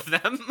 2 go. of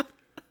them.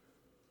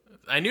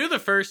 I knew the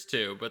first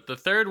two, but the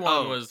third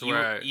one was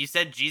where you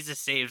said Jesus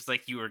saves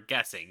like you were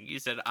guessing. You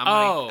said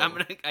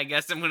I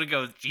guess I'm gonna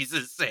go with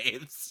Jesus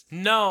saves.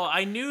 No,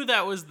 I knew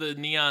that was the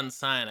neon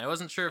sign. I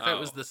wasn't sure if it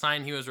was Oh. the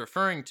sign he was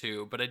referring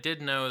to, but I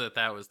did know that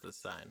that was the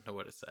sign. I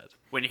would have said.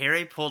 When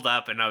Harry pulled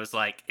up and I was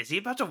like, is he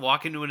about to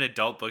walk into an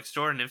adult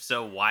bookstore? And if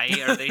so, why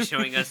are they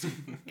showing us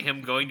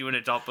him going to an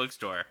adult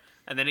bookstore?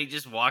 And then he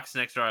just walks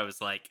next door. I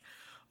was like,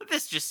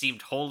 this just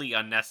seemed wholly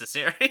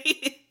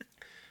unnecessary.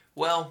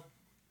 Well,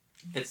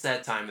 it's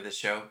that time of the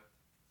show.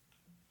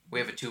 We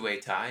have a two-way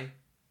tie,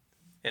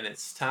 and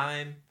it's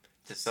time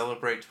to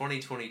celebrate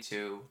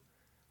 2022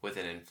 with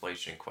an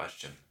inflation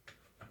question.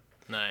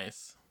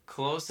 Nice.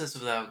 Closest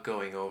without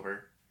going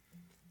over.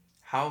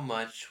 How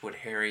much would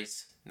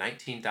Harry's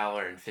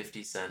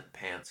 $19.50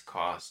 pants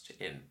cost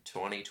in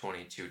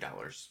 2022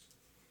 dollars?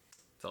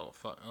 It's all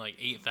like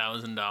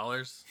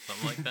 $8,000,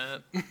 something like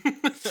that.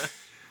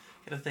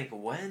 Gotta think,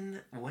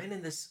 when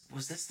in this,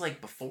 was this like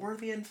before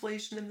the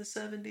inflation in the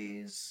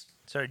 70s?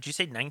 Sorry, did you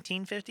say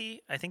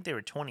 1950? I think they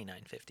were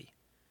 29.50.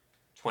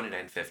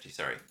 29.50,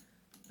 sorry.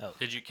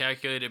 Did you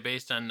calculate it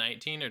based on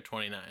 19 or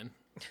 29?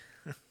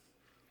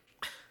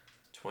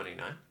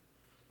 29.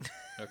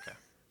 Okay.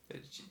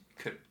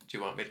 Do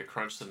you want me to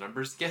crunch the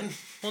numbers again?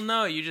 Well,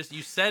 no, you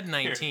said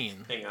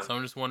 19. hang on. So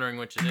I'm just wondering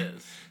which it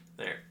is.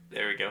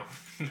 There we go.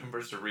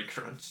 Numbers are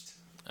recrunched.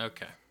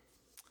 Okay.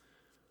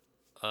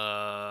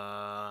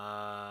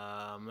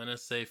 I'm gonna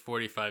say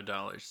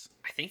 $45.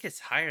 I think it's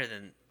higher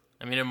than.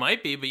 I mean, it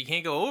might be, but you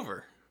can't go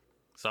over.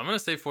 So I'm gonna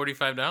say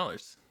 $45. I'm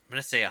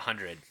gonna say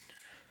 100.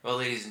 Well,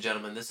 ladies and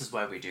gentlemen, this is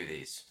why we do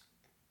these.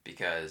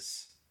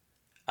 Because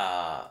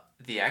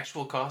the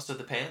actual cost of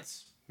the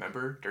pants,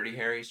 remember Dirty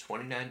Harry's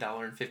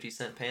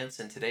 $29.50 pants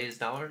in today's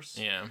dollars?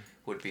 Yeah.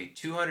 Would be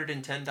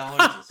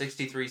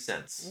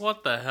 $210.63.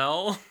 What the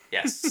hell?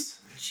 Yes.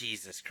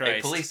 Jesus A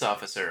Christ. police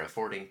officer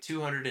affording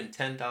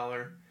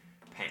 $210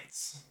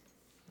 pants.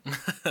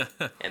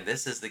 And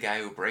this is the guy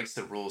who breaks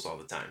the rules all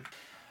the time.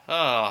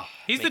 Oh,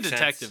 He's the makes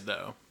detective, sense.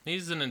 though.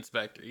 He's an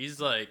inspector. He's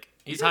high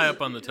He up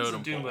on the doesn't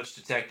totem do pole. much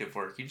detective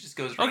work. He just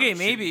goes around Okay,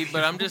 shooting maybe,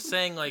 but I'm people. just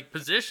saying, like,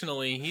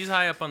 positionally, he's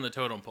high up on the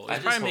totem pole. I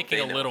He's just probably hope making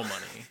they a know. little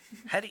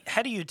money.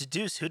 How do you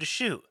deduce who to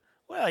shoot?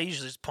 Well, I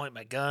usually just point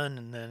my gun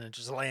and then it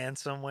just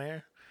lands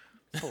somewhere.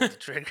 Pull the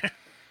trigger.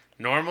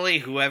 Normally,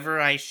 whoever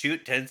I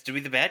shoot tends to be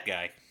the bad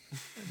guy.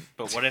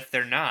 But what if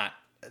they're not?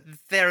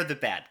 They're the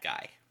bad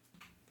guy.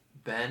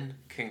 Ben,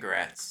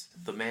 congrats.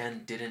 The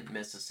man didn't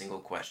miss a single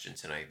question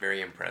tonight.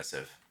 Very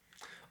impressive.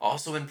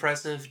 Also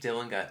impressive,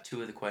 Dylan got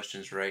 2 of the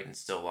questions right and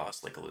still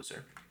lost like a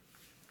loser.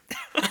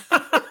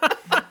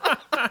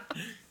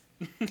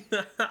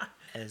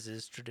 As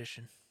is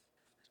tradition.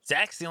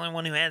 Zach's the only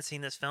one who hadn't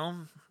seen this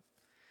film,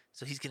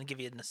 so he's going to give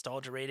you a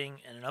nostalgia rating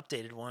and an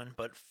updated one.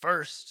 But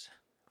first,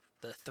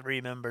 the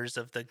 3 members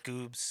of the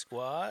Goob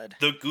Squad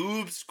The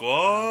Goob will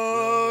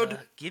Squad.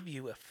 give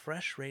you a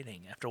fresh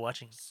rating after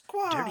watching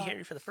Squad. Dirty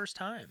Harry for the first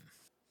time.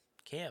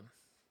 Cam,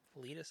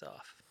 lead us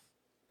off.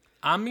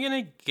 I'm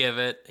gonna give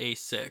it a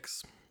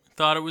 6.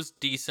 Thought it was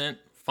decent,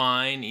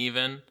 fine,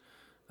 even.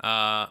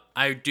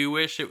 I do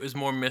wish it was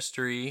more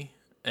mystery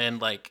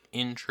and like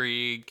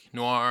intrigue,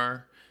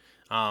 noir.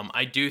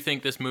 I do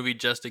think this movie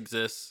just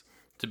exists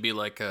to be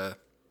like a,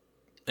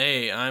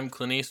 hey, I'm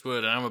Clint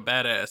Eastwood and I'm a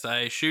badass.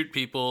 I shoot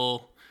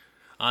people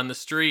on the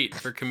street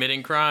for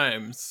committing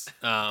crimes.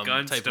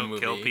 Guns type don't of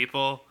movie. kill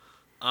people.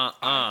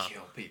 I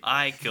kill people.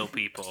 I kill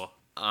people.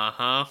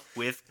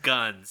 With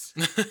guns.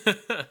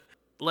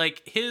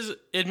 like his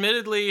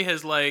admittedly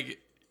his like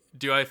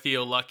do I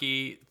feel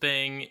lucky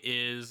thing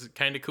is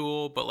kind of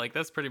cool, but like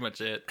that's pretty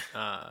much it.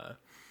 I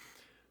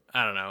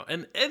don't know.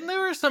 And there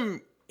were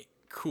some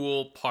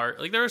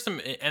there were some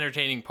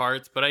entertaining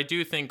parts, but I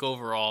do think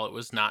overall it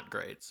was not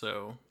great.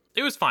 So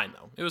it was fine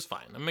though. It was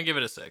fine. I'm gonna give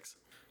it a 6.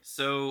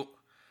 So,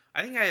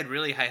 I think I had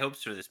really high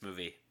hopes for this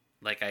movie.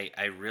 Like,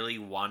 I really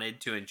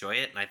wanted to enjoy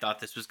it, and I thought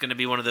this was going to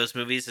be one of those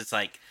movies that's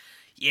like,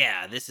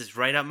 yeah, this is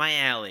right up my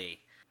alley.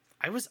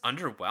 I was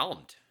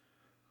underwhelmed.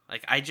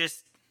 Like,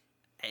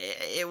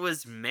 it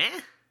was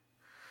meh.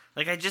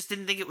 Like, I just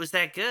didn't think it was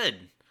that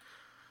good.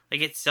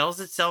 Like, it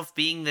sells itself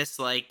being this,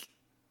 like,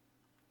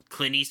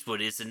 Clint Eastwood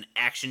is an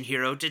action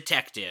hero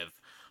detective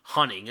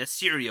hunting a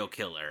serial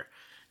killer.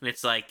 And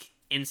it's like,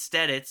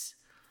 instead it's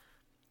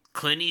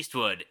Clint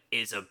Eastwood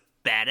is a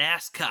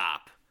badass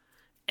cop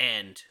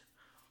and,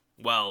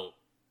 well,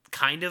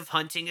 kind of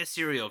hunting a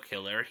serial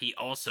killer. He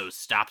also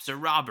stops a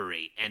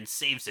robbery and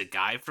saves a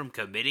guy from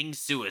committing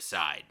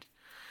suicide.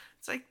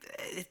 It's like,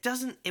 it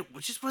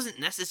just wasn't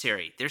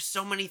necessary. There's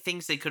so many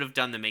things they could have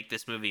done to make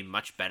this movie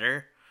much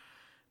better.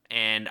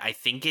 And I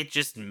think it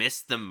just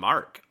missed the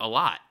mark a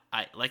lot.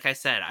 Like I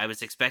said, I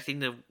was expecting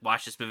to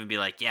watch this movie and be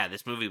like, yeah,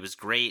 this movie was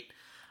great.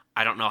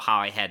 I don't know how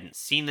I hadn't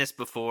seen this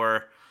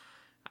before.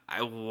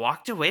 I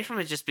walked away from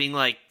it just being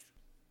like,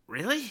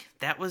 really?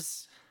 That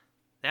was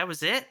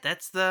it?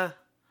 That's the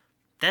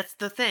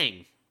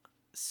thing.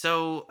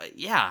 So,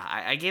 yeah,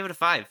 I gave it a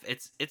 5.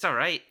 It's all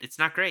right. It's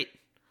not great.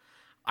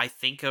 I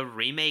think a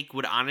remake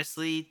would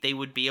they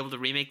would be able to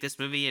remake this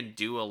movie and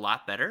do a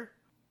lot better.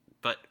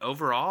 But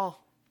overall,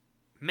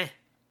 meh.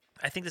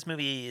 I think this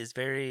movie is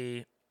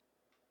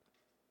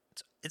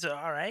it's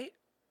all right.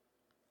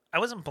 I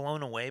wasn't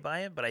blown away by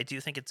it, but I do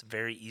think it's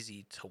very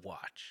easy to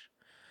watch.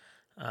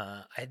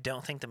 I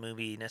don't think the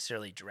movie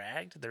necessarily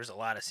dragged. There's a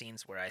lot of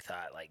scenes where I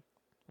thought, like,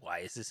 why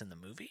is this in the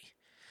movie?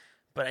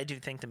 But I do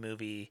think the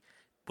movie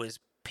was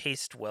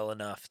paced well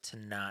enough to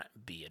not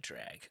be a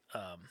drag.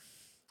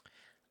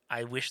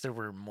 I wish there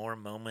were more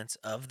moments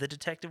of the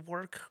detective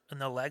work and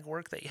the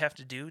legwork that you have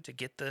to do to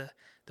get the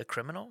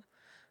criminal,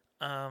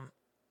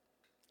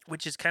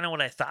 which is kind of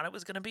what I thought it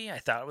was going to be. I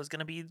thought it was going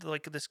to be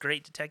like this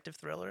great detective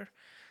thriller,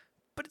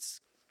 but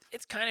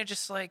it's kind of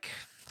just like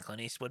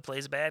Clint Eastwood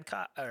plays a bad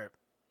cop, or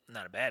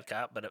not a bad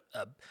cop, but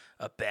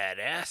a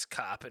badass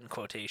cop in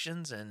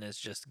quotations, and is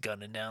just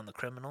gunning down the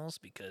criminals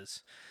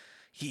because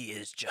he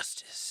is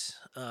justice.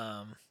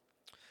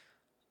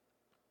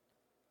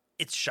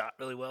 It's shot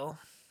really well.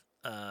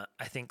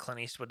 I think Clint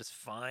Eastwood is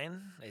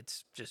fine.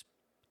 It's just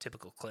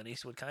typical Clint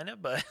Eastwood kind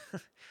of, but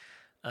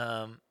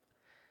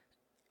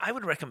I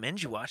would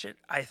recommend you watch it.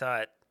 I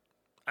thought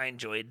I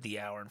enjoyed the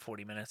hour and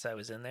 40 minutes I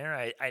was in there.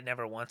 I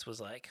never once was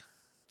like,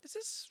 is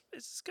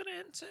this gonna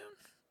end soon?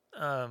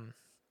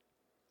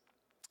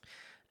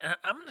 And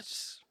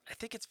I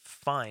think it's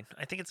fine.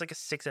 I think it's like a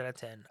 6 out of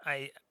 10.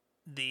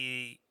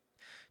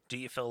 Do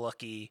you feel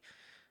lucky?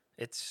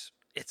 It's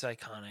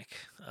iconic.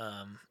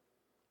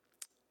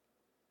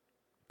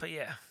 But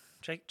yeah,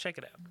 check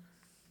it out.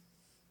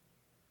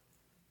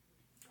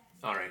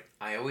 All right,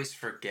 I always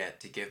forget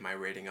to give my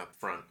rating up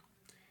front.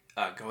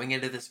 Going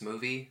into this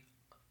movie,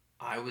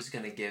 I was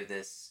going to give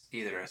this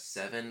either a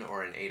 7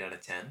 or an 8 out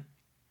of 10.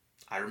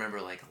 I remember,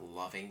 like,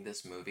 loving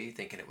this movie,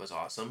 thinking it was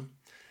awesome.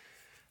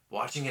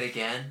 Watching it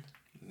again,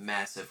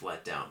 massive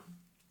letdown.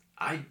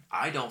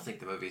 I don't think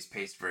the movie's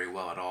paced very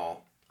well at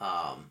all.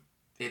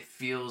 It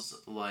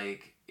feels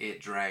like it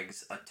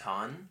drags a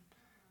ton.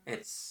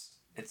 It's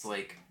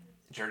like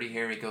Dirty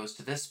Harry goes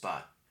to this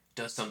spot,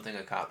 does something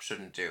a cop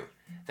shouldn't do,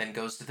 then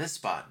goes to this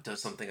spot,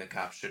 does something a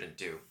cop shouldn't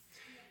do.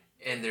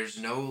 And there's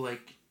no,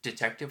 like,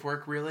 detective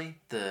work, really.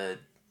 The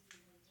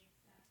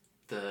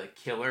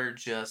killer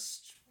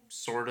just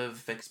sort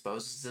of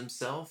exposes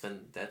himself,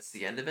 and that's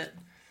the end of it.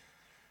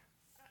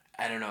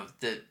 I don't know.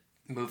 The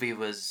movie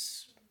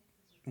was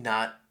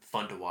not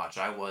fun to watch.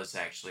 I was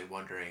actually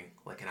wondering,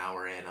 like, an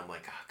hour in, I'm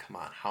like, oh, come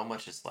on, how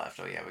much is left?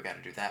 Oh, yeah, we got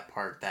to do that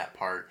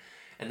part.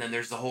 And then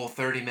there's the whole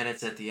 30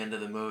 minutes at the end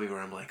of the movie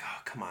where I'm like,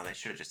 oh, come on, I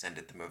should have just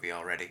ended the movie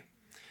already.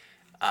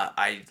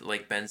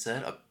 Like Ben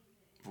said, a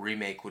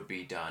remake would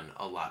be done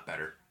a lot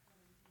better.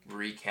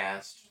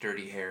 Recast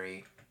Dirty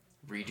Harry,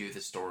 redo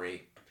the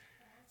story.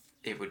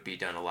 It would be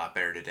done a lot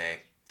better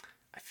today.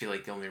 I feel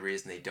like the only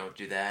reason they don't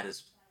do that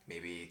is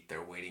maybe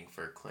they're waiting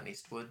for Clint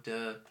Eastwood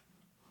to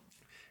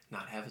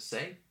not have a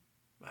say.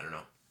 I don't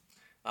know.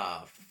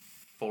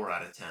 4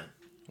 out of 10.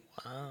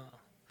 Wow.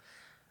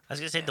 I was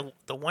gonna say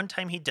the one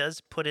time he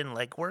does put in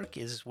legwork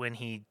is when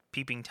he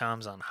peeping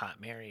toms on Hot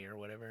Mary or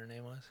whatever her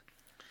name was.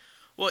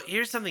 Well,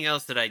 here's something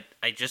else that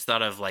I just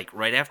thought of, like,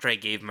 right after I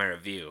gave my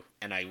review,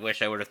 and I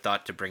wish I would have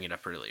thought to bring it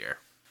up earlier.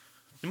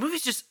 The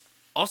movie's just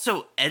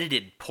also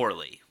edited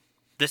poorly.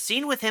 The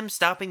scene with him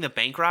stopping the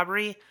bank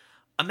robbery,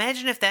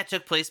 imagine if that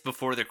took place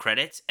before the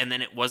credits, and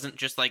then it wasn't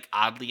just, like,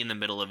 oddly in the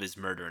middle of his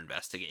murder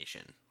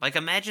investigation. Like,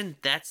 imagine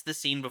that's the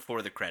scene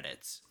before the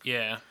credits.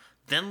 Yeah.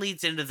 Then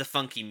leads into the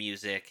funky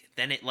music,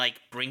 then it,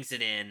 like, brings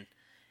it in,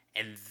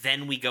 and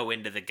then we go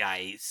into the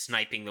guy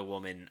sniping the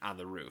woman on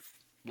the roof.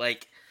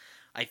 Like,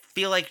 I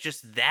feel like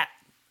just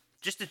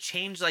a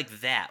change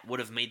like that would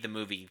have made the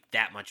movie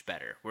that much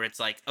better. Where it's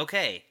like,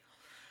 okay,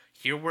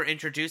 here we're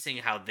introducing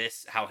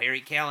how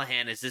Harry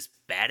Callahan is this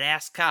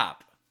badass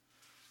cop.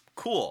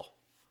 Cool.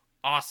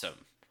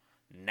 Awesome.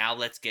 Now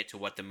let's get to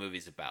what the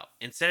movie's about.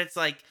 Instead, it's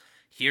like,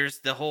 here's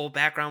the whole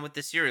background with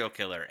the serial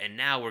killer, and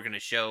now we're going to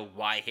show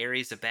why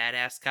Harry's a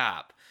badass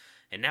cop.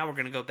 And now we're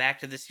going to go back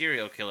to the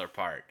serial killer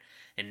part.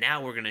 And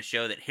now we're going to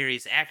show that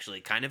Harry's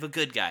actually kind of a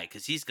good guy,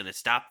 because he's going to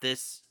stop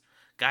this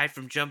guy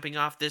from jumping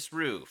off this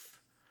roof.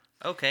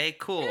 Okay,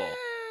 cool.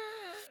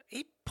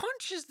 He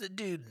punches the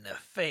dude in the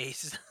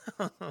face.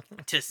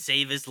 To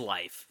save his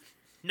life.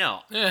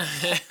 No.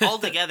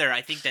 Altogether,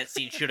 I think that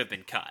scene should have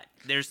been cut.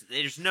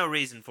 There's no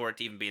reason for it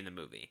to even be in the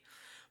movie.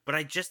 But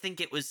I just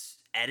think it was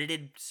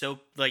edited so,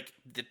 like,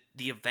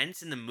 the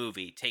events in the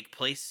movie take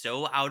place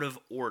so out of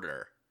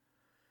order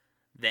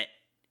that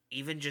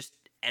even just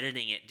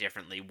editing it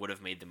differently would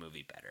have made the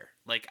movie better.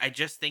 Like, I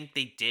just think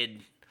they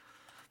did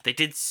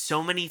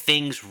so many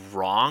things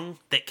wrong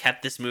that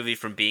kept this movie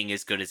from being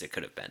as good as it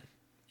could have been.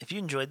 If you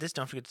enjoyed this,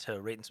 don't forget to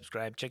rate and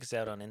subscribe. Check us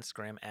out on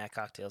Instagram at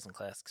Cocktails and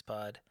Classics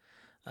Pod.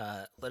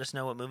 Let us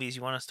know what movies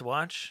you want us to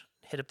watch.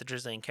 Hit up the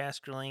Drizzly and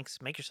Casker links.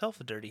 Make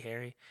yourself a Dirty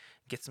Harry.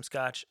 Get some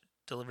scotch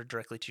delivered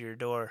directly to your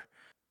door.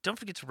 Don't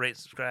forget to rate and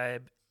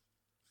subscribe.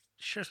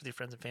 Share us with your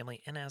friends and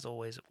family. And as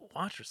always,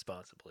 watch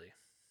responsibly.